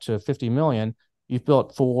company up to 50 million, you've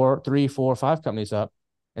built 3, 4, 5 companies up.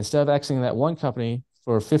 Instead of exiting that one company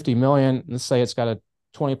for 50 million, let's say it's got a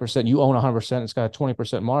 20%, you own 100%, it's got a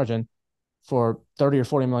 20% margin for 30 or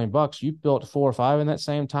 40 million bucks. You built 4 or 5 in that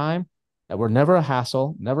same time that were never a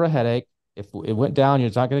hassle, never a headache. If it went down,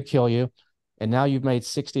 it's not going to kill you. And now you've made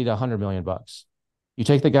 60 to 100 million bucks. You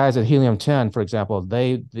take the guys at Helium 10, for example,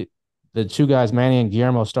 the 2 guys, Manny and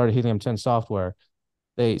Guillermo, started Helium 10 software.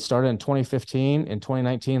 They started in 2015. In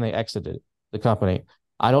 2019, they exited the company.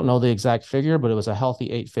 I don't know the exact figure, but it was a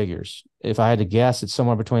healthy 8 figures. If I had to guess, it's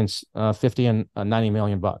somewhere between 50 and 90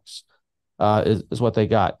 million bucks is what they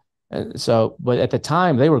got. And so, but at the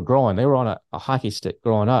time they were growing, they were on a hockey stick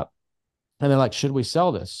growing up. And they're like, should we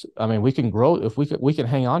sell this? I mean, we can grow if we can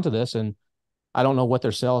hang on to this. And I don't know what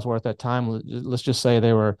their sales were at that time. Let's just say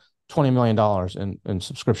they were $20 million in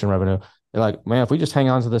subscription revenue. They're like, man, if we just hang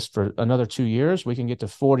on to this for another 2 years, we can get to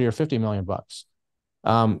 40 or 50 million bucks.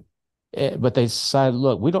 But they decided,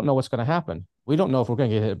 look, we don't know what's going to happen. We don't know if we're going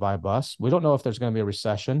to get hit by a bus. We don't know if there's going to be a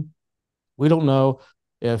recession. We don't know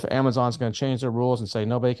if Amazon's going to change their rules and say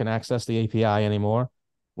nobody can access the API anymore.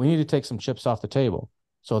 We need to take some chips off the table.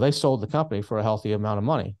 So they sold the company for a healthy amount of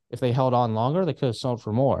money. If they held on longer, they could have sold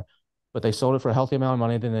for more, but they sold it for a healthy amount of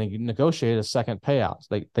money. Then they negotiated a second payout.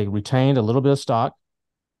 They retained a little bit of stock,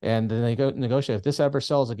 and then they go negotiate. If this ever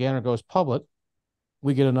sells again or goes public,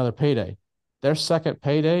 we get another payday. Their second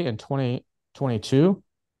payday in 2022,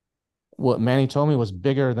 what Manny told me, was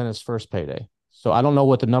bigger than his first payday. So I don't know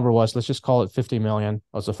what the number was. Let's just call it 50 million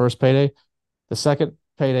was the first payday. The second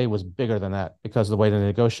payday was bigger than that because of the way they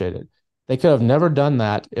negotiated. They could have never done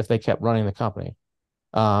that if they kept running the company.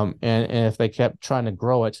 And if they kept trying to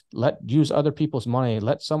grow it, use other people's money,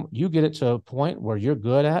 you get it to a point where you're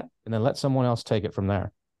good at, and then let someone else take it from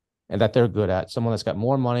there and that they're good at, someone that's got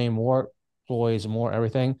more money, more employees, more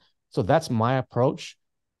everything. So that's my approach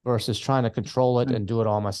versus trying to control it and do it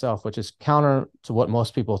all myself, which is counter to what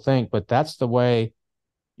most people think. But that's the way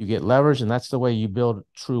you get leverage, and that's the way you build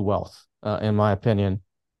true wealth, in my opinion.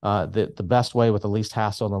 The best way with the least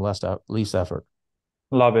hassle and the least effort.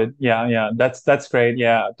 Love it. Yeah. That's great.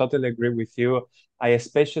 Yeah, I totally agree with you. I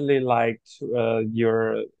especially liked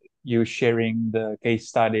you sharing the case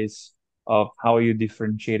studies of how you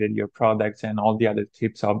differentiated your products and all the other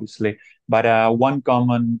tips, obviously. But one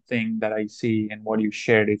common thing that I see in what you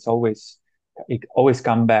shared, it always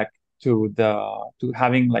come back to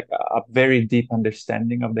having like a very deep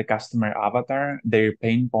understanding of the customer avatar, their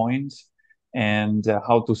pain points, and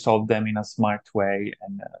how to solve them in a smart way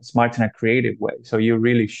and smart in a creative way. So you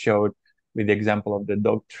really showed with the example of the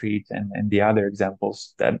dog treat and the other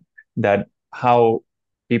examples that how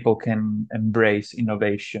people can embrace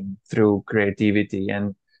innovation through creativity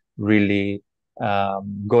and really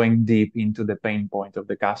going deep into the pain point of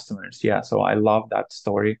the customers. Yeah, so I love that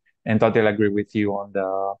story and totally agree with you on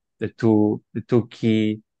the two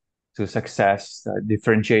key to success,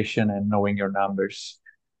 differentiation and knowing your numbers.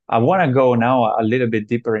 I want to go now a little bit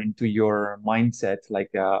deeper into your mindset, like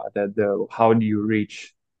the how do you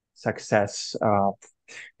reach success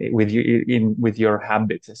with your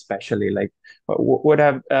habits, especially like what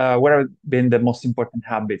have been the most important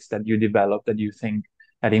habits that you developed that you think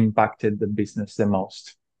had impacted the business the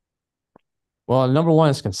most? Well, number one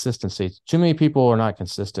is consistency. Too many people are not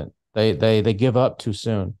consistent. They give up too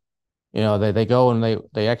soon. They go and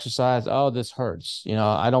they exercise. Oh, this hurts.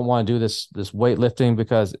 I don't want to do this weightlifting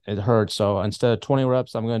because it hurts. So instead of 20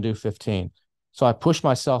 reps, I'm going to do 15. So I push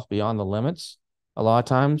myself beyond the limits a lot of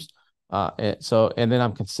times. And then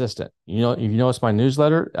I'm consistent. If you notice my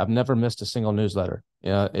newsletter, I've never missed a single newsletter.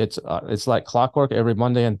 It's like clockwork every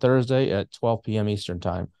Monday and Thursday at 12 p.m. Eastern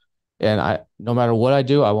time. And no matter what I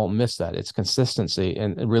do, I won't miss that. It's consistency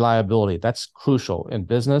and reliability. That's crucial in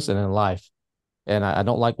business and in life. And I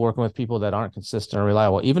don't like working with people that aren't consistent or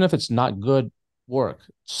reliable. Even if it's not good work,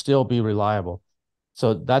 still be reliable.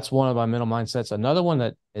 So that's one of my mental mindsets. Another one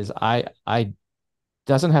that is I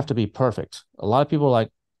doesn't have to be perfect. A lot of people like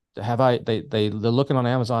they're looking on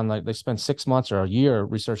Amazon, like they spend 6 months or a year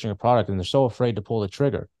researching a product and they're so afraid to pull the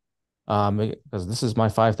trigger. Because this is my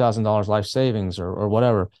 $5,000 life savings or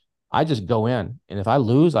whatever. I just go in, and if I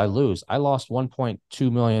lose, I lose. I lost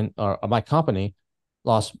 1.2 million, or my company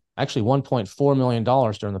lost actually $1.4 million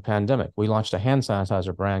during the pandemic. We launched a hand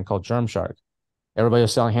sanitizer brand called Germshark. Everybody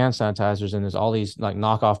was selling hand sanitizers, and there's all these like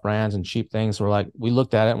knockoff brands and cheap things. We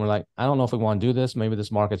looked at it and we're like, I don't know if we want to do this. Maybe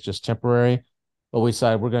this market's just temporary, but we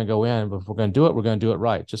decided we're going to go in. But if we're going to do it, we're going to do it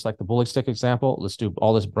right. Just like the bully stick example, let's do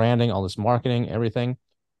all this branding, all this marketing, everything.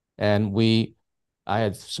 And I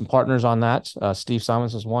had some partners on that. Steve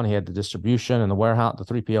Simons was one. He had the distribution and the warehouse, the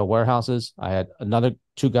 3PL warehouses. I had another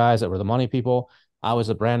two guys that were the money people. I was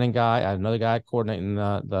the branding guy. I had another guy coordinating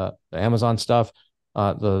the Amazon stuff,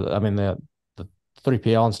 the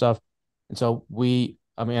 3PL and stuff. And so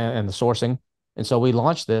and the sourcing. And so we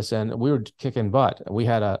launched this and we were kicking butt. We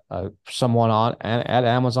had someone on at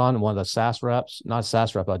Amazon, one of the SaaS reps, not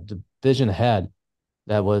SaaS rep, a division head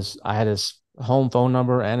I had his home phone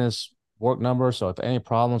number and his work number. So if any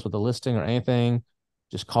problems with the listing or anything,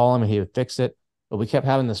 just call him and he would fix it. But we kept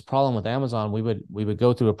having this problem with Amazon. We would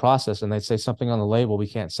go through a process and they'd say something on the label. We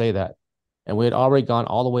can't say that. And we had already gone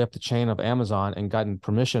all the way up the chain of Amazon and gotten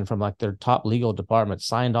permission from like their top legal department,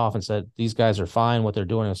 signed off and said, these guys are fine. What they're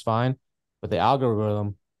doing is fine. But the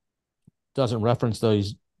algorithm doesn't reference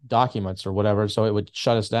those documents or whatever. So it would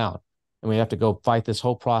shut us down. And we have to go fight this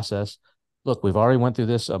whole process. Look, we've already went through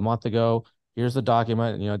this a month ago. Here's the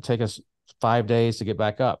document. It'd take us 5 days to get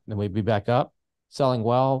back up. Then we'd be back up, selling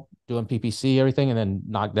well, doing PPC, everything, and then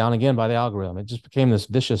knocked down again by the algorithm. It just became this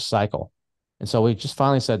vicious cycle. And so we just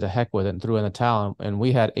finally said to heck with it and threw in the towel. And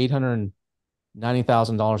we had $890,000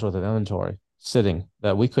 worth of inventory sitting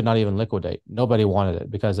that we could not even liquidate. Nobody wanted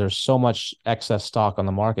it because there's so much excess stock on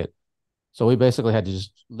the market. So we basically had to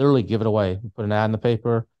just literally give it away. We put an ad in the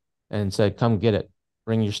paper and said, come get it.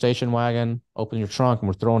 Bring your station wagon, open your trunk, and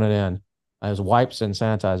we're throwing it in. It was wipes and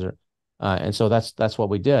sanitizer. And so that's what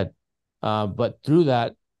we did. But through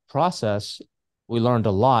that process, we learned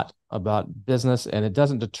a lot about business, and it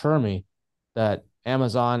doesn't deter me that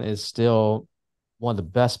Amazon is still one of the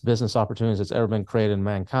best business opportunities that's ever been created in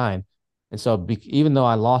mankind. And so even though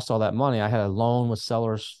I lost all that money, I had a loan with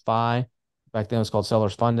Sellers Fi. Back then it was called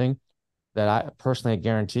Sellers Funding that I personally had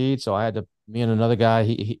guaranteed. So I had to, me and another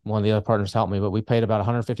guy, one of the other partners helped me, but we paid about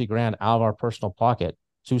 150 grand out of our personal pocket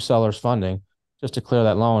to Sellers Funding just to clear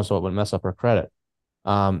that loan so it wouldn't mess up our credit.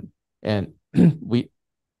 And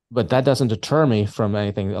but that doesn't deter me from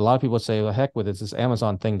anything. A lot of people say, well, heck with it, this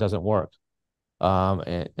Amazon thing doesn't work.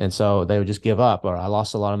 And so they would just give up, or I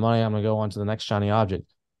lost a lot of money, I'm going to go on to the next shiny object.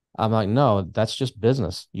 I'm like, no, that's just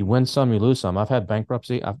business. You win some, you lose some. I've had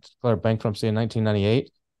bankruptcy. I've declared bankruptcy in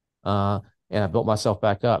 1998, and I built myself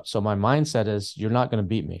back up. So my mindset is, you're not going to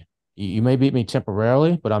beat me. You may beat me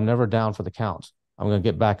temporarily, but I'm never down for the count. I'm going to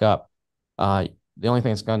get back up. The only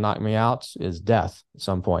thing that's going to knock me out is death at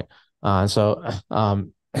some point. And so,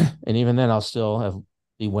 and even then, I'll still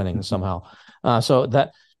be winning somehow. So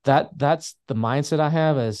that's the mindset I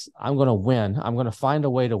have, is I'm going to win. I'm going to find a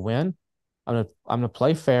way to win. I'm going to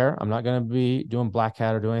play fair. I'm not going to be doing black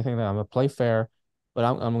hat or do anything like that. I'm going to play fair, but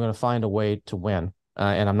I'm going to find a way to win.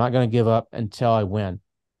 And I'm not going to give up until I win.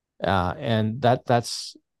 And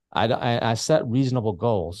that's I set reasonable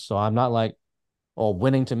goals. So I'm not like, well,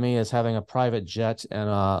 winning to me is having a private jet and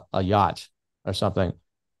a yacht or something.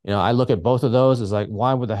 I look at both of those as like,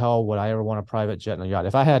 why the hell would I ever want a private jet and a yacht?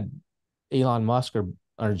 If I had Elon Musk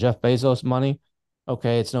or Jeff Bezos money,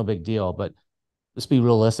 okay, it's no big deal. But let's be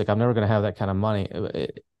realistic. I'm never going to have that kind of money.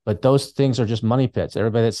 But those things are just money pits.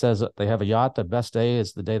 Everybody that says they have a yacht, the best day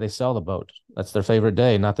is the day they sell the boat. That's their favorite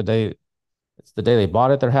day, not the day. It's the day they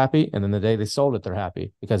bought it, they're happy. And then the day they sold it, they're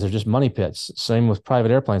happy, because they're just money pits. Same with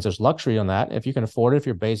private airplanes. There's luxury on that if you can afford it, if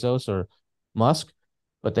you're Bezos or Musk.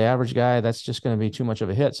 But the average guy, that's just going to be too much of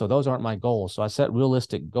a hit. So those aren't my goals. So I set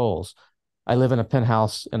realistic goals. I live in a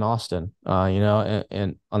penthouse in Austin,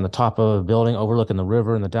 and on the top of a building overlooking the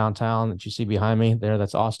river in the downtown that you see behind me there,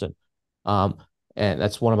 that's Austin. And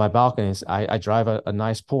that's one of my balconies. I drive a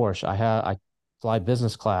nice Porsche. I fly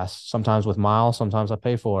business class, sometimes with miles, sometimes I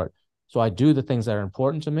pay for it. So I do the things that are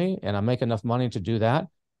important to me, and I make enough money to do that.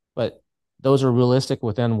 But those are realistic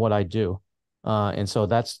within what I do. And so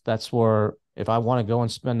that's where, if I want to go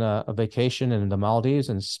and spend a vacation in the Maldives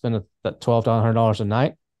and spend that $1,200 a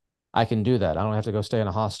night, I can do that. I don't have to go stay in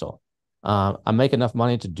a hostel. I make enough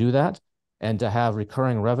money to do that, and to have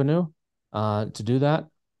recurring revenue to do that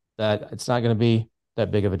it's not going to be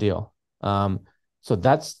that big of a deal. So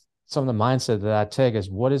that's some of the mindset that I take, is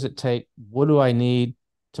what does it take? What do I need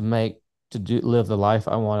to live the life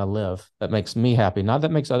I want to live that makes me happy, not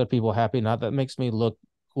that makes other people happy, not that makes me look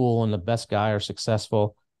cool and the best guy or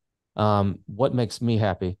successful. What makes me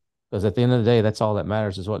happy? Because at the end of the day, that's all that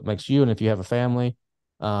matters, is what makes you. And if you have a family,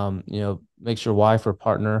 makes your wife or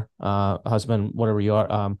partner, husband, whatever you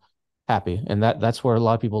are, happy. And that's where a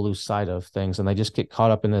lot of people lose sight of things, and they just get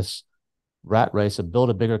caught up in this rat race of build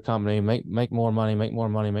a bigger company, make more money,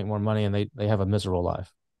 and they have a miserable life.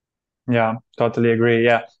 Yeah, totally agree.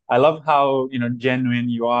 Yeah. I love how, genuine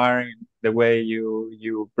you are in the way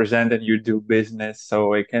you present and you do business.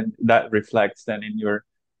 So that reflects then in your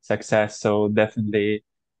success. So definitely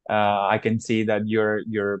I can see that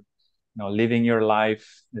you're living your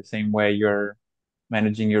life the same way you're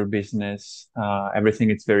managing your business. Everything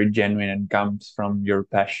is very genuine and comes from your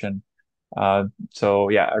passion. So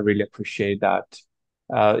yeah, I really appreciate that.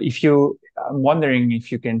 I'm wondering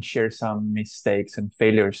if you can share some mistakes and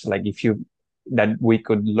failures, like that we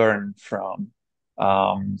could learn from.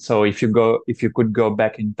 So if you could go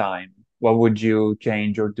back in time, what would you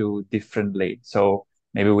change or do differently? So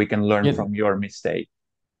maybe we can learn from your mistake.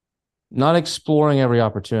 Not exploring every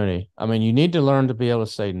opportunity. I mean, you need to learn to be able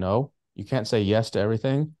to say no. You can't say yes to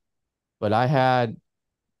everything. But I've had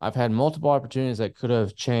multiple opportunities that could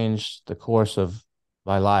have changed the course of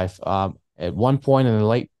my life. At one point in the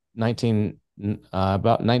late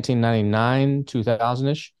about 1999,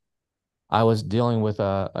 2000-ish, I was dealing with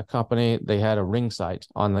a company. They had a ring site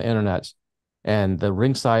on the internet, and the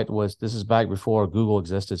ring site this is back before Google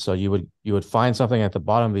existed. So you would find something at the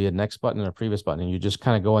bottom via next button and a previous button, and you just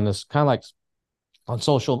kind of go in this, kind of like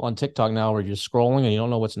on TikTok now, where you're scrolling and you don't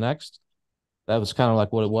know what's next. That was kind of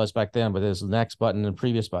like what it was back then, but there's the next button and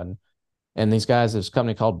previous button. And these guys, this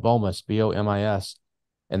company called Bomis, Bomis,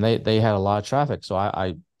 and they had a lot of traffic. So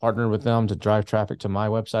I partnered with them to drive traffic to my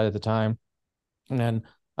website at the time. And then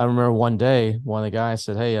I remember one day, one of the guys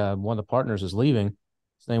said, "Hey, one of the partners is leaving.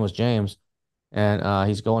 His name was James, and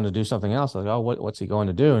he's going to do something else." I was like, "Oh, what's he going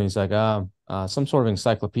to do?" And he's like, some sort of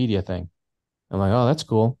encyclopedia thing." I'm like, "Oh, that's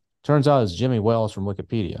cool." Turns out it's Jimmy Wales from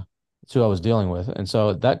Wikipedia. That's who I was dealing with, and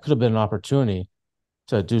so that could have been an opportunity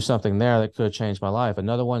to do something there that could have changed my life.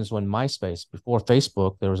 Another one is when MySpace, before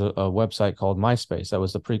Facebook, there was a website called MySpace. That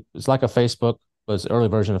was it's like a Facebook, but it's the early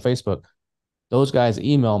version of Facebook. Those guys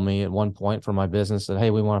emailed me at one point for my business, said, "Hey,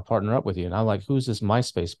 we want to partner up with you." And I'm like, "Who's this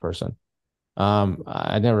MySpace person?"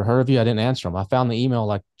 I never heard of you. I didn't answer them. I found the email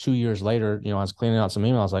like 2 years later. I was cleaning out some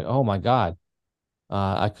emails. I was like, "Oh my God,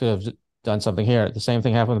 I could have done something here." The same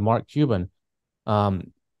thing happened with Mark Cuban.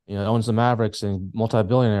 Um, owns the Mavericks and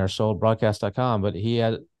multi-billionaire, sold broadcast.com, but he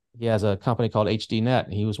has a company called HD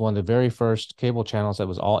Net. He was one of the very first cable channels that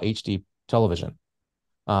was all HD television.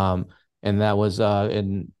 Um, and that was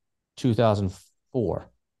in 2004.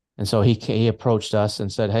 And so he approached us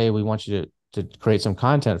and said, "Hey, we want you to create some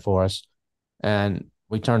content for us." And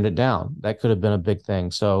we turned it down. That could have been a big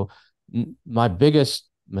thing. So my biggest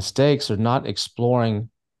mistakes are not exploring,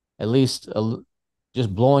 at least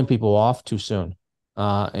just blowing people off too soon,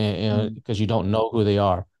 and Mm. because you don't know who they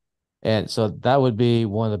are. And so that would be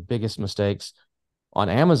one of the biggest mistakes on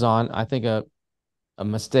Amazon. I think a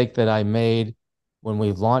mistake that I made when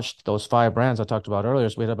we launched those 5 brands I talked about earlier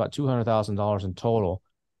is we had about $200,000 in total,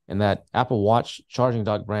 and that Apple Watch charging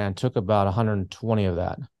dock brand took about 120 of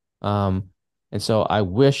that. Um, and so I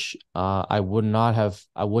wish I would not have.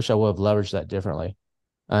 I wish I would have leveraged that differently,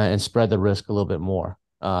 and spread the risk a little bit more.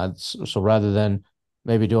 So rather than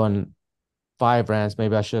maybe doing 5 brands,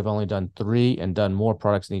 maybe I should have only done 3 and done more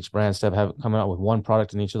products in each brand instead of coming out with one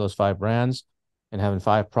product in each of those 5 brands and having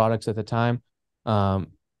 5 products at the time.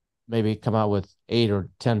 Um, Maybe come out with 8 or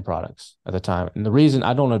 10 products at the time. And the reason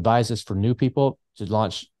I don't advise this for new people to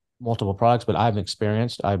launch multiple products, but I've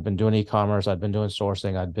experienced, I've been doing e-commerce, I've been doing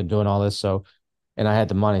sourcing, I've been doing all this. So, and I had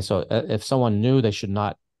the money. So if someone new, they should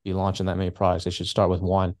not be launching that many products. They should start with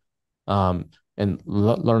one, and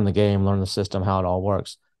learn the game, learn the system, how it all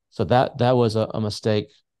works. So that was a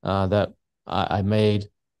mistake that I made.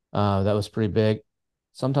 That was pretty big.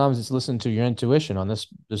 Sometimes it's listen to your intuition on this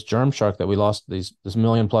germ shark that we lost this $1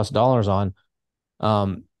 million+ on.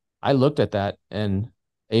 Um, I looked at that in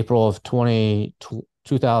April of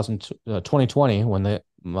 2020 when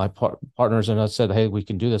my partners and us said, "Hey, we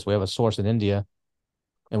can do this. We have a source in India,"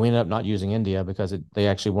 and we ended up not using India because they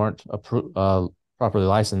actually weren't properly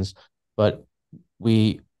licensed. But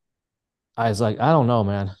we I was like, I don't know,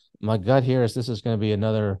 man. My gut here is this is going to be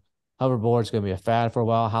another hoverboard. It's going to be a fad for a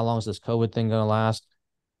while. How long is this COVID thing going to last?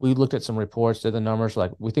 We looked at some reports, did the numbers.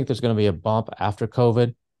 Like, we think there's going to be a bump after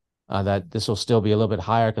COVID, that this will still be a little bit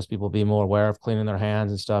higher because people will be more aware of cleaning their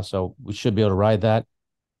hands and stuff. So we should be able to ride that.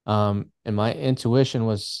 And my intuition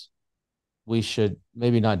was we should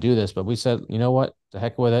maybe not do this, but we said, you know what? To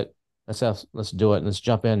heck with it. Let's do it. Let's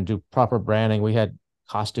jump in and do proper branding. We had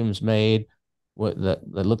costumes made that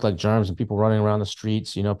looked like germs and people running around the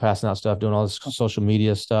streets, passing out stuff, doing all this social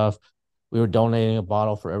media stuff. We were donating a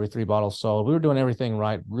bottle for every 3 bottles sold. We were doing everything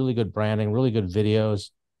right, really good branding, really good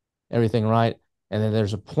videos, everything right. And then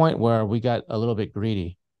there's a point where we got a little bit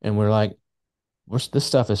greedy and we're like, this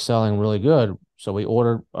stuff is selling really good. So we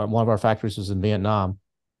ordered, one of our factories was in Vietnam,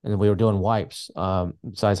 and we were doing wipes,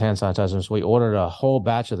 besides hand sanitizers. We ordered a whole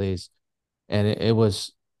batch of these, and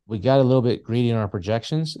we got a little bit greedy in our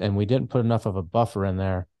projections, and we didn't put enough of a buffer in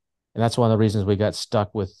there. And that's one of the reasons we got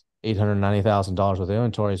stuck with $890,000 with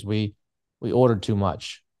inventories. We ordered too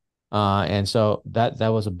much. And so that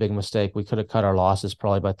was a big mistake. We could have cut our losses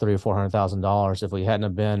probably by $300,000 or $400,000 if we hadn't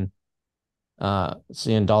have been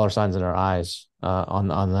seeing dollar signs in our eyes on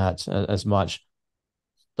that as much.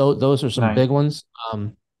 Those are some Nice. big ones.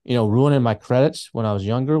 Ruining my credits when I was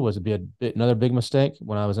younger was another big mistake.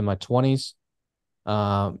 When I was in my 20s,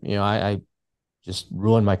 I just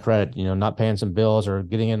ruined my credit. Not paying some bills or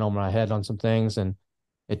getting in on my head on some things, and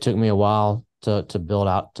it took me a while to build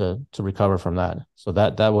out to recover from that. So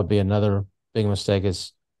that would be another big mistake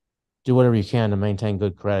is do whatever you can to maintain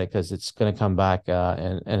good credit because it's going to come back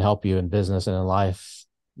and help you in business and in life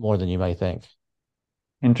more than you may think.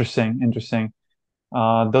 Interesting, interesting.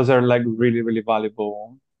 Those are like really, really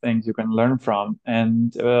valuable things you can learn from.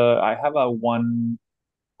 And I have a one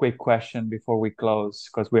quick question before we close,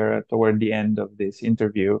 because we're toward the end of this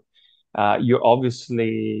interview. You're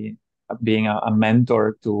obviously being a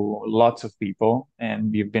mentor to lots of people,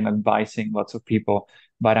 and you've been advising lots of people.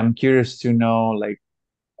 But I'm curious to know, like,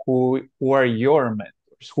 who are your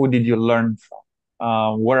mentors? Who did you learn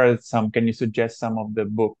from? What are some? Can you suggest some of the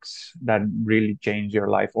books that really changed your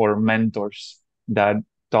life, or mentors that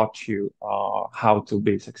taught you how to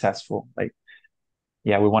be successful? Like,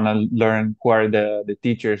 yeah, we want to learn who are the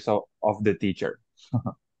teachers of the teacher.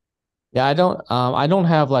 Yeah, I don't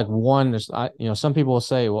have like one. Some people will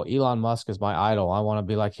say, well, Elon Musk is my idol. I want to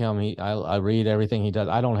be like him. I read everything he does.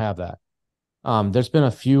 I don't have that. There's been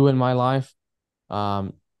a few in my life.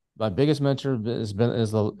 Um, my biggest mentor is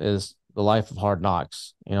the life of hard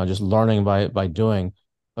knocks. Just learning by doing.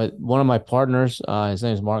 But one of my partners, his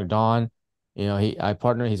name is Mark Don.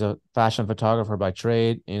 He's a fashion photographer by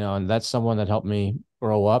trade. And that's someone that helped me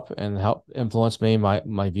grow up and help influence me,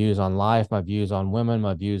 my views on life, my views on women,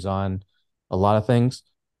 my views on a lot of things.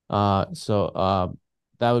 So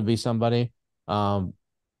that would be somebody. Um,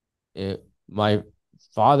 my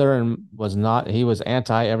father he was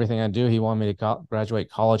anti everything I do. He wanted me to graduate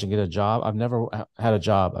college and get a job. I've never had a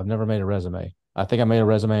job. I've never made a resume. I think I made a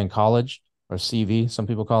resume in college, or CV, some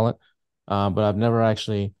people call it. But I've never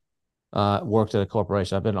actually worked at a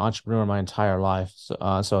corporation. I've been an entrepreneur my entire life.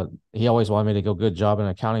 So he always wanted me to go good job in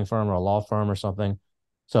an accounting firm or a law firm or something.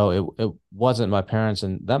 So it wasn't my parents,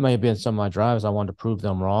 and that may have been some of my drives. I wanted to prove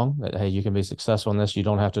them wrong, that, hey, you can be successful in this. You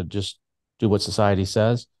don't have to just do what society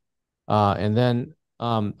says. And then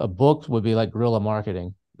a book would be like Guerrilla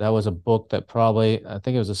Marketing. That was a book that I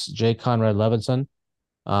think it was a J. Conrad Levinson.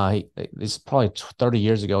 It's probably 30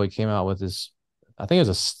 years ago. He came out with I think it was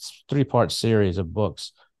a 3-part series of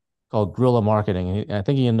books called Guerrilla Marketing. I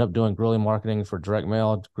think he ended up doing guerrilla marketing for direct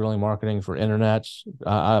mail, guerrilla marketing for internet.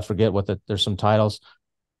 I forget there's some titles,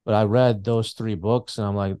 but I read those 3 books and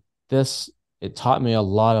I'm like, it taught me a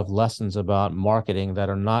lot of lessons about marketing that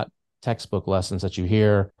are not textbook lessons that you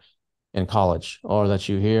hear in college or that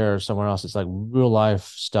you hear somewhere else. It's like real life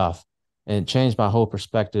stuff. And it changed my whole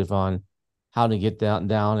perspective on how to get down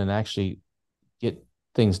and actually get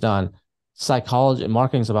things done. Psychology and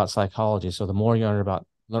marketing is about psychology. So the more you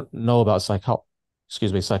know about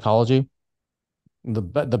psychology, the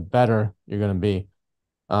better you're going to be.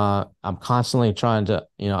 I'm constantly trying to,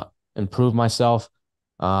 improve myself.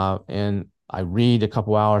 And I read a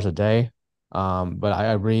couple hours a day. But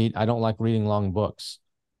I don't like reading long books.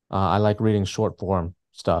 I like reading short form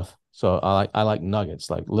stuff. So I like nuggets,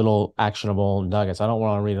 like little actionable nuggets. I don't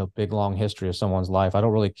want to read a big long history of someone's life. I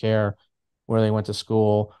don't really care where they went to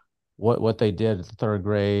school, what they did at the 3rd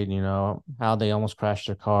grade, how they almost crashed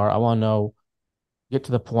their car. I want to get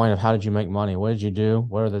to the point of how did you make money? What did you do?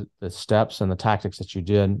 What are the steps and the tactics that you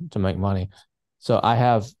did to make money? So I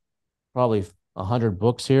have probably 100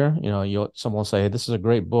 books here. Someone will say, hey, this is a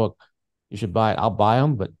great book. You should buy it. I'll buy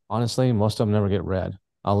them, but honestly, most of them never get read.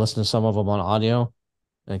 I'll listen to some of them on audio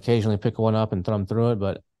and occasionally pick one up and thumb through it.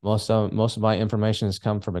 But most of my information has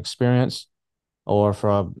come from experience or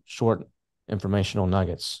from short informational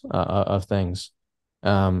nuggets of things.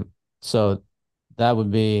 So that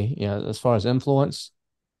would be, as far as influence,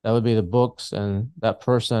 that would be the books, and that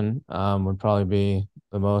person would probably be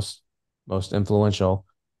the most influential.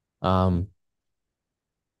 Yeah,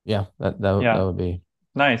 that would be.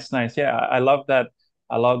 Nice. Yeah, I love that.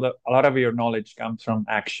 I love that a lot of your knowledge comes from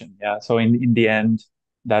action. Yeah. So in the end,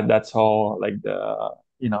 that's all, like, the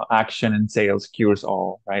action and sales cures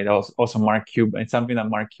all, right? Also Mark Cuban. It's something that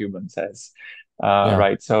Mark Cuban says. Yeah.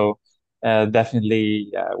 Right. So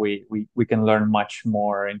definitely we can learn much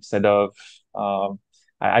more instead of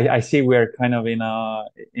I see we're kind of in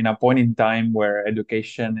a point in time where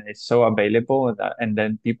education is so available and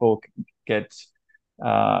then people get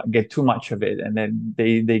too much of it, and then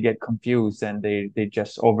they get confused and they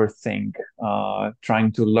just overthink,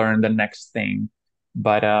 trying to learn the next thing.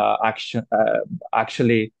 But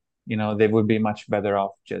actually, they would be much better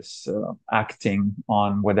off just acting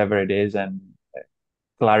on whatever it is, and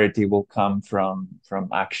clarity will come from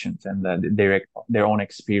actions, and their own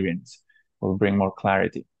experience will bring more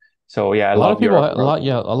clarity. So yeah, I A lot of love your people, approach.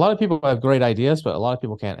 a lot of people have great ideas, but a lot of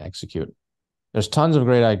people can't execute. There's tons of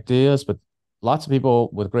great ideas, but lots of people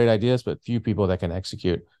with great ideas, but few people that can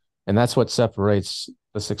execute. And that's what separates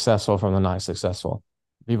the successful from the not successful.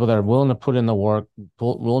 People that are willing to put in the work,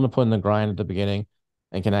 willing to put in the grind at the beginning,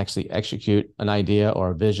 and can actually execute an idea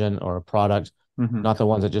or a vision or a product, Hmm. not the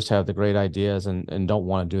ones that just have the great ideas and don't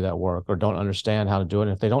want to do that work or don't understand how to do it.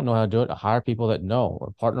 And if they don't know how to do it, hire people that know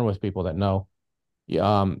or partner with people that know.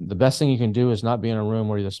 The best thing you can do is not be in a room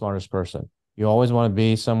where you're the smartest person. You always want to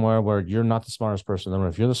be somewhere where you're not the smartest person in the room.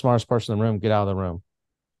 If you're the smartest person in the room, get out of the room.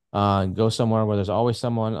 Go somewhere where there's always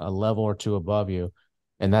someone a level or two above you,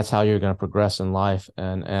 and that's how you're going to progress in life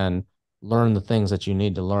and learn the things that you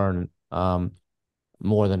need to learn,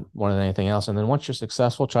 more than anything else. And then once you're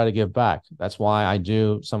successful, try to give back. That's why I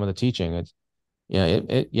do some of the teaching. Yeah,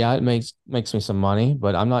 it makes me some money,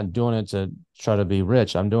 but I'm not doing it to try to be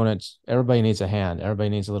rich. I'm doing it. Everybody needs a hand. Everybody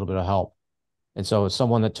needs a little bit of help. And so it's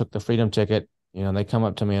someone that took the freedom ticket, they come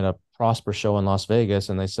up to me at a Prosper show in Las Vegas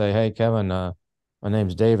and they say, "Hey, Kevin, my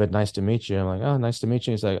name's David. Nice to meet you." I'm like, "Oh, nice to meet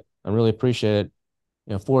you." He's like, "I really appreciate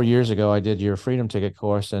it. 4 years ago, I did your freedom ticket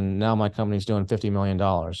course and now my company's doing $50 million.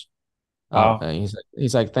 Wow. And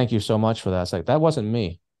he's like, "Thank you so much for that." It's like, that wasn't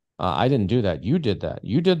me. I didn't do that. You did that.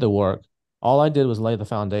 You did the work. All I did was lay the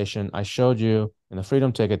foundation. I showed you in the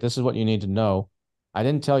freedom ticket, this is what you need to know. I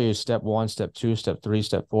didn't tell you step 1, step 2, step 3,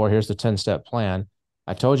 step 4. Here's the 10-step plan.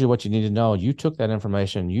 I told you what you need to know. You took that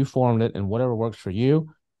information, you formed it, and whatever works for you,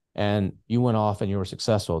 and you went off and you were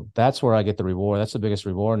successful. That's where I get the reward. That's the biggest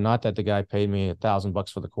reward. Not that the guy paid me $1,000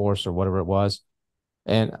 for the course or whatever it was.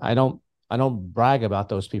 And I don't brag about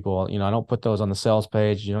those people. I don't put those on the sales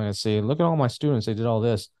page. You know, I say, look at all my students. They did all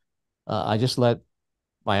this. I just let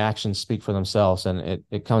my actions speak for themselves, and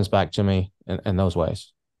it comes back to me in those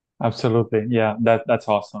ways. Absolutely. Yeah, that's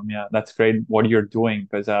awesome. Yeah, that's great what you're doing,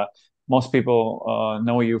 because most people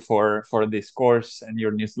know you for this course and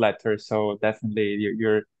your newsletter. So definitely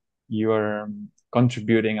you're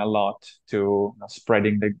contributing a lot to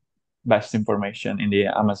spreading the best information in the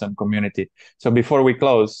Amazon community. So before we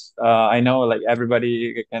close, I know like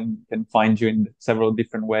everybody can find you in several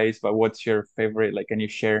different ways, but what's your favorite? Like, can you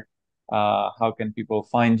share how can people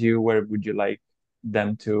find you? Where would you like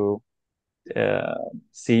them to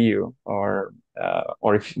see you, or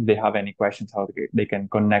if they have any questions, how they can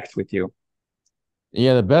connect with you?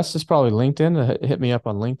 Yeah, the best is probably LinkedIn. Hit me up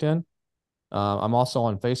on LinkedIn. I'm also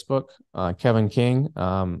on Facebook, Kevin King.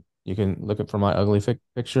 You can look up for my ugly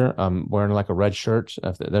picture. I'm wearing like a red shirt.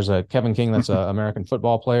 If there's a Kevin King that's an American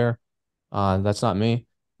football player. That's not me.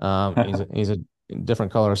 He's a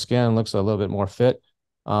different color of skin, looks a little bit more fit.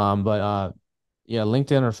 But yeah,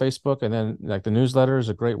 LinkedIn or Facebook, and then like the newsletter is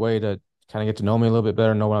a great way to kind of get to know me a little bit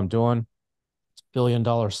better, know what I'm doing. It's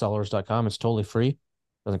billiondollar-sellers.com. It's totally free,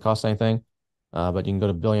 doesn't cost anything. But you can go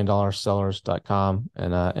to billiondollar-sellers.com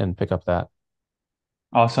and pick up that.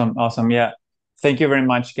 Awesome. Yeah. Thank you very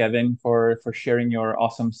much, Kevin, for sharing your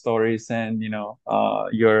awesome stories, and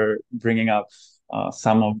you're bringing up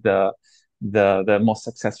some of the most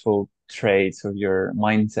successful traits of your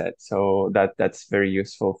mindset. So that's very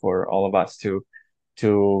useful for all of us to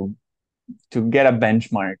get a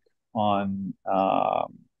benchmark on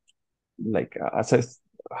assess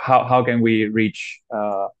how can we reach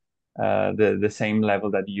the same level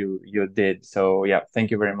that you did. So yeah,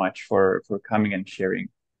 thank you very much for coming and sharing.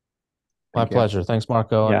 My Thank you. pleasure. Thanks,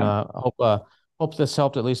 Marco. And Yeah, hope this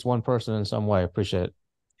helped at least one person in some way. Appreciate it.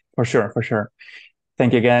 for sure.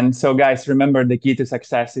 Thank you again. So guys, remember the key to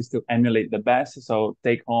success is to emulate the best. So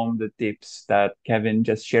take home the tips that Kevin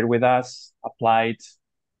just shared with us, apply it.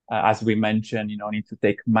 As we mentioned, need to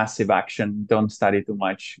take massive action. Don't study too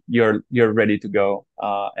much. You're ready to go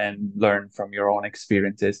and learn from your own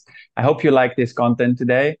experiences. I hope you like this content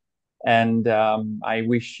today, and I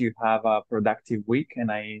wish you have a productive week.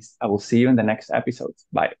 And I will see you in the next episode.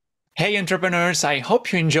 Bye. Hey entrepreneurs, I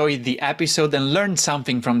hope you enjoyed the episode and learned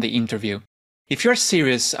something from the interview. If you're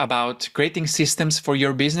serious about creating systems for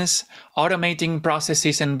your business, automating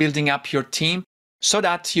processes and building up your team, so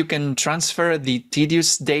that you can transfer the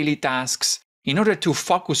tedious daily tasks in order to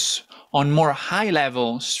focus on more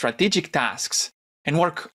high-level strategic tasks and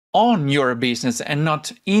work on your business and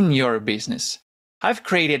not in your business, I've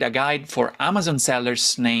created a guide for Amazon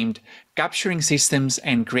sellers named Capturing Systems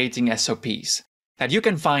and Creating SOPs that you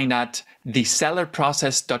can find at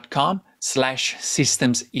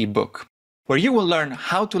thesellerprocess.com/systems ebook, where you will learn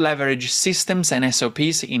how to leverage systems and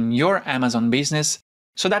SOPs in your Amazon business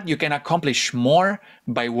so that you can accomplish more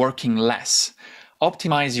by working less,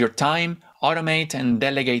 optimize your time, automate and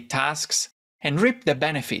delegate tasks, and reap the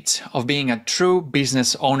benefits of being a true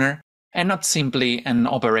business owner and not simply an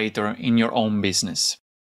operator in your own business.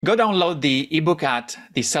 Go download the ebook at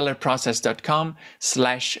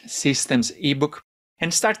thesellerprocess.com/systems ebook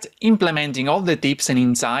and start implementing all the tips and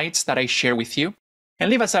insights that I share with you. And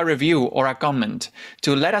leave us a review or a comment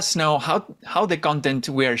to let us know how the content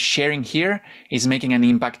we are sharing here is making an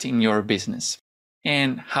impact in your business.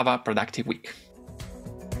 And have a productive week.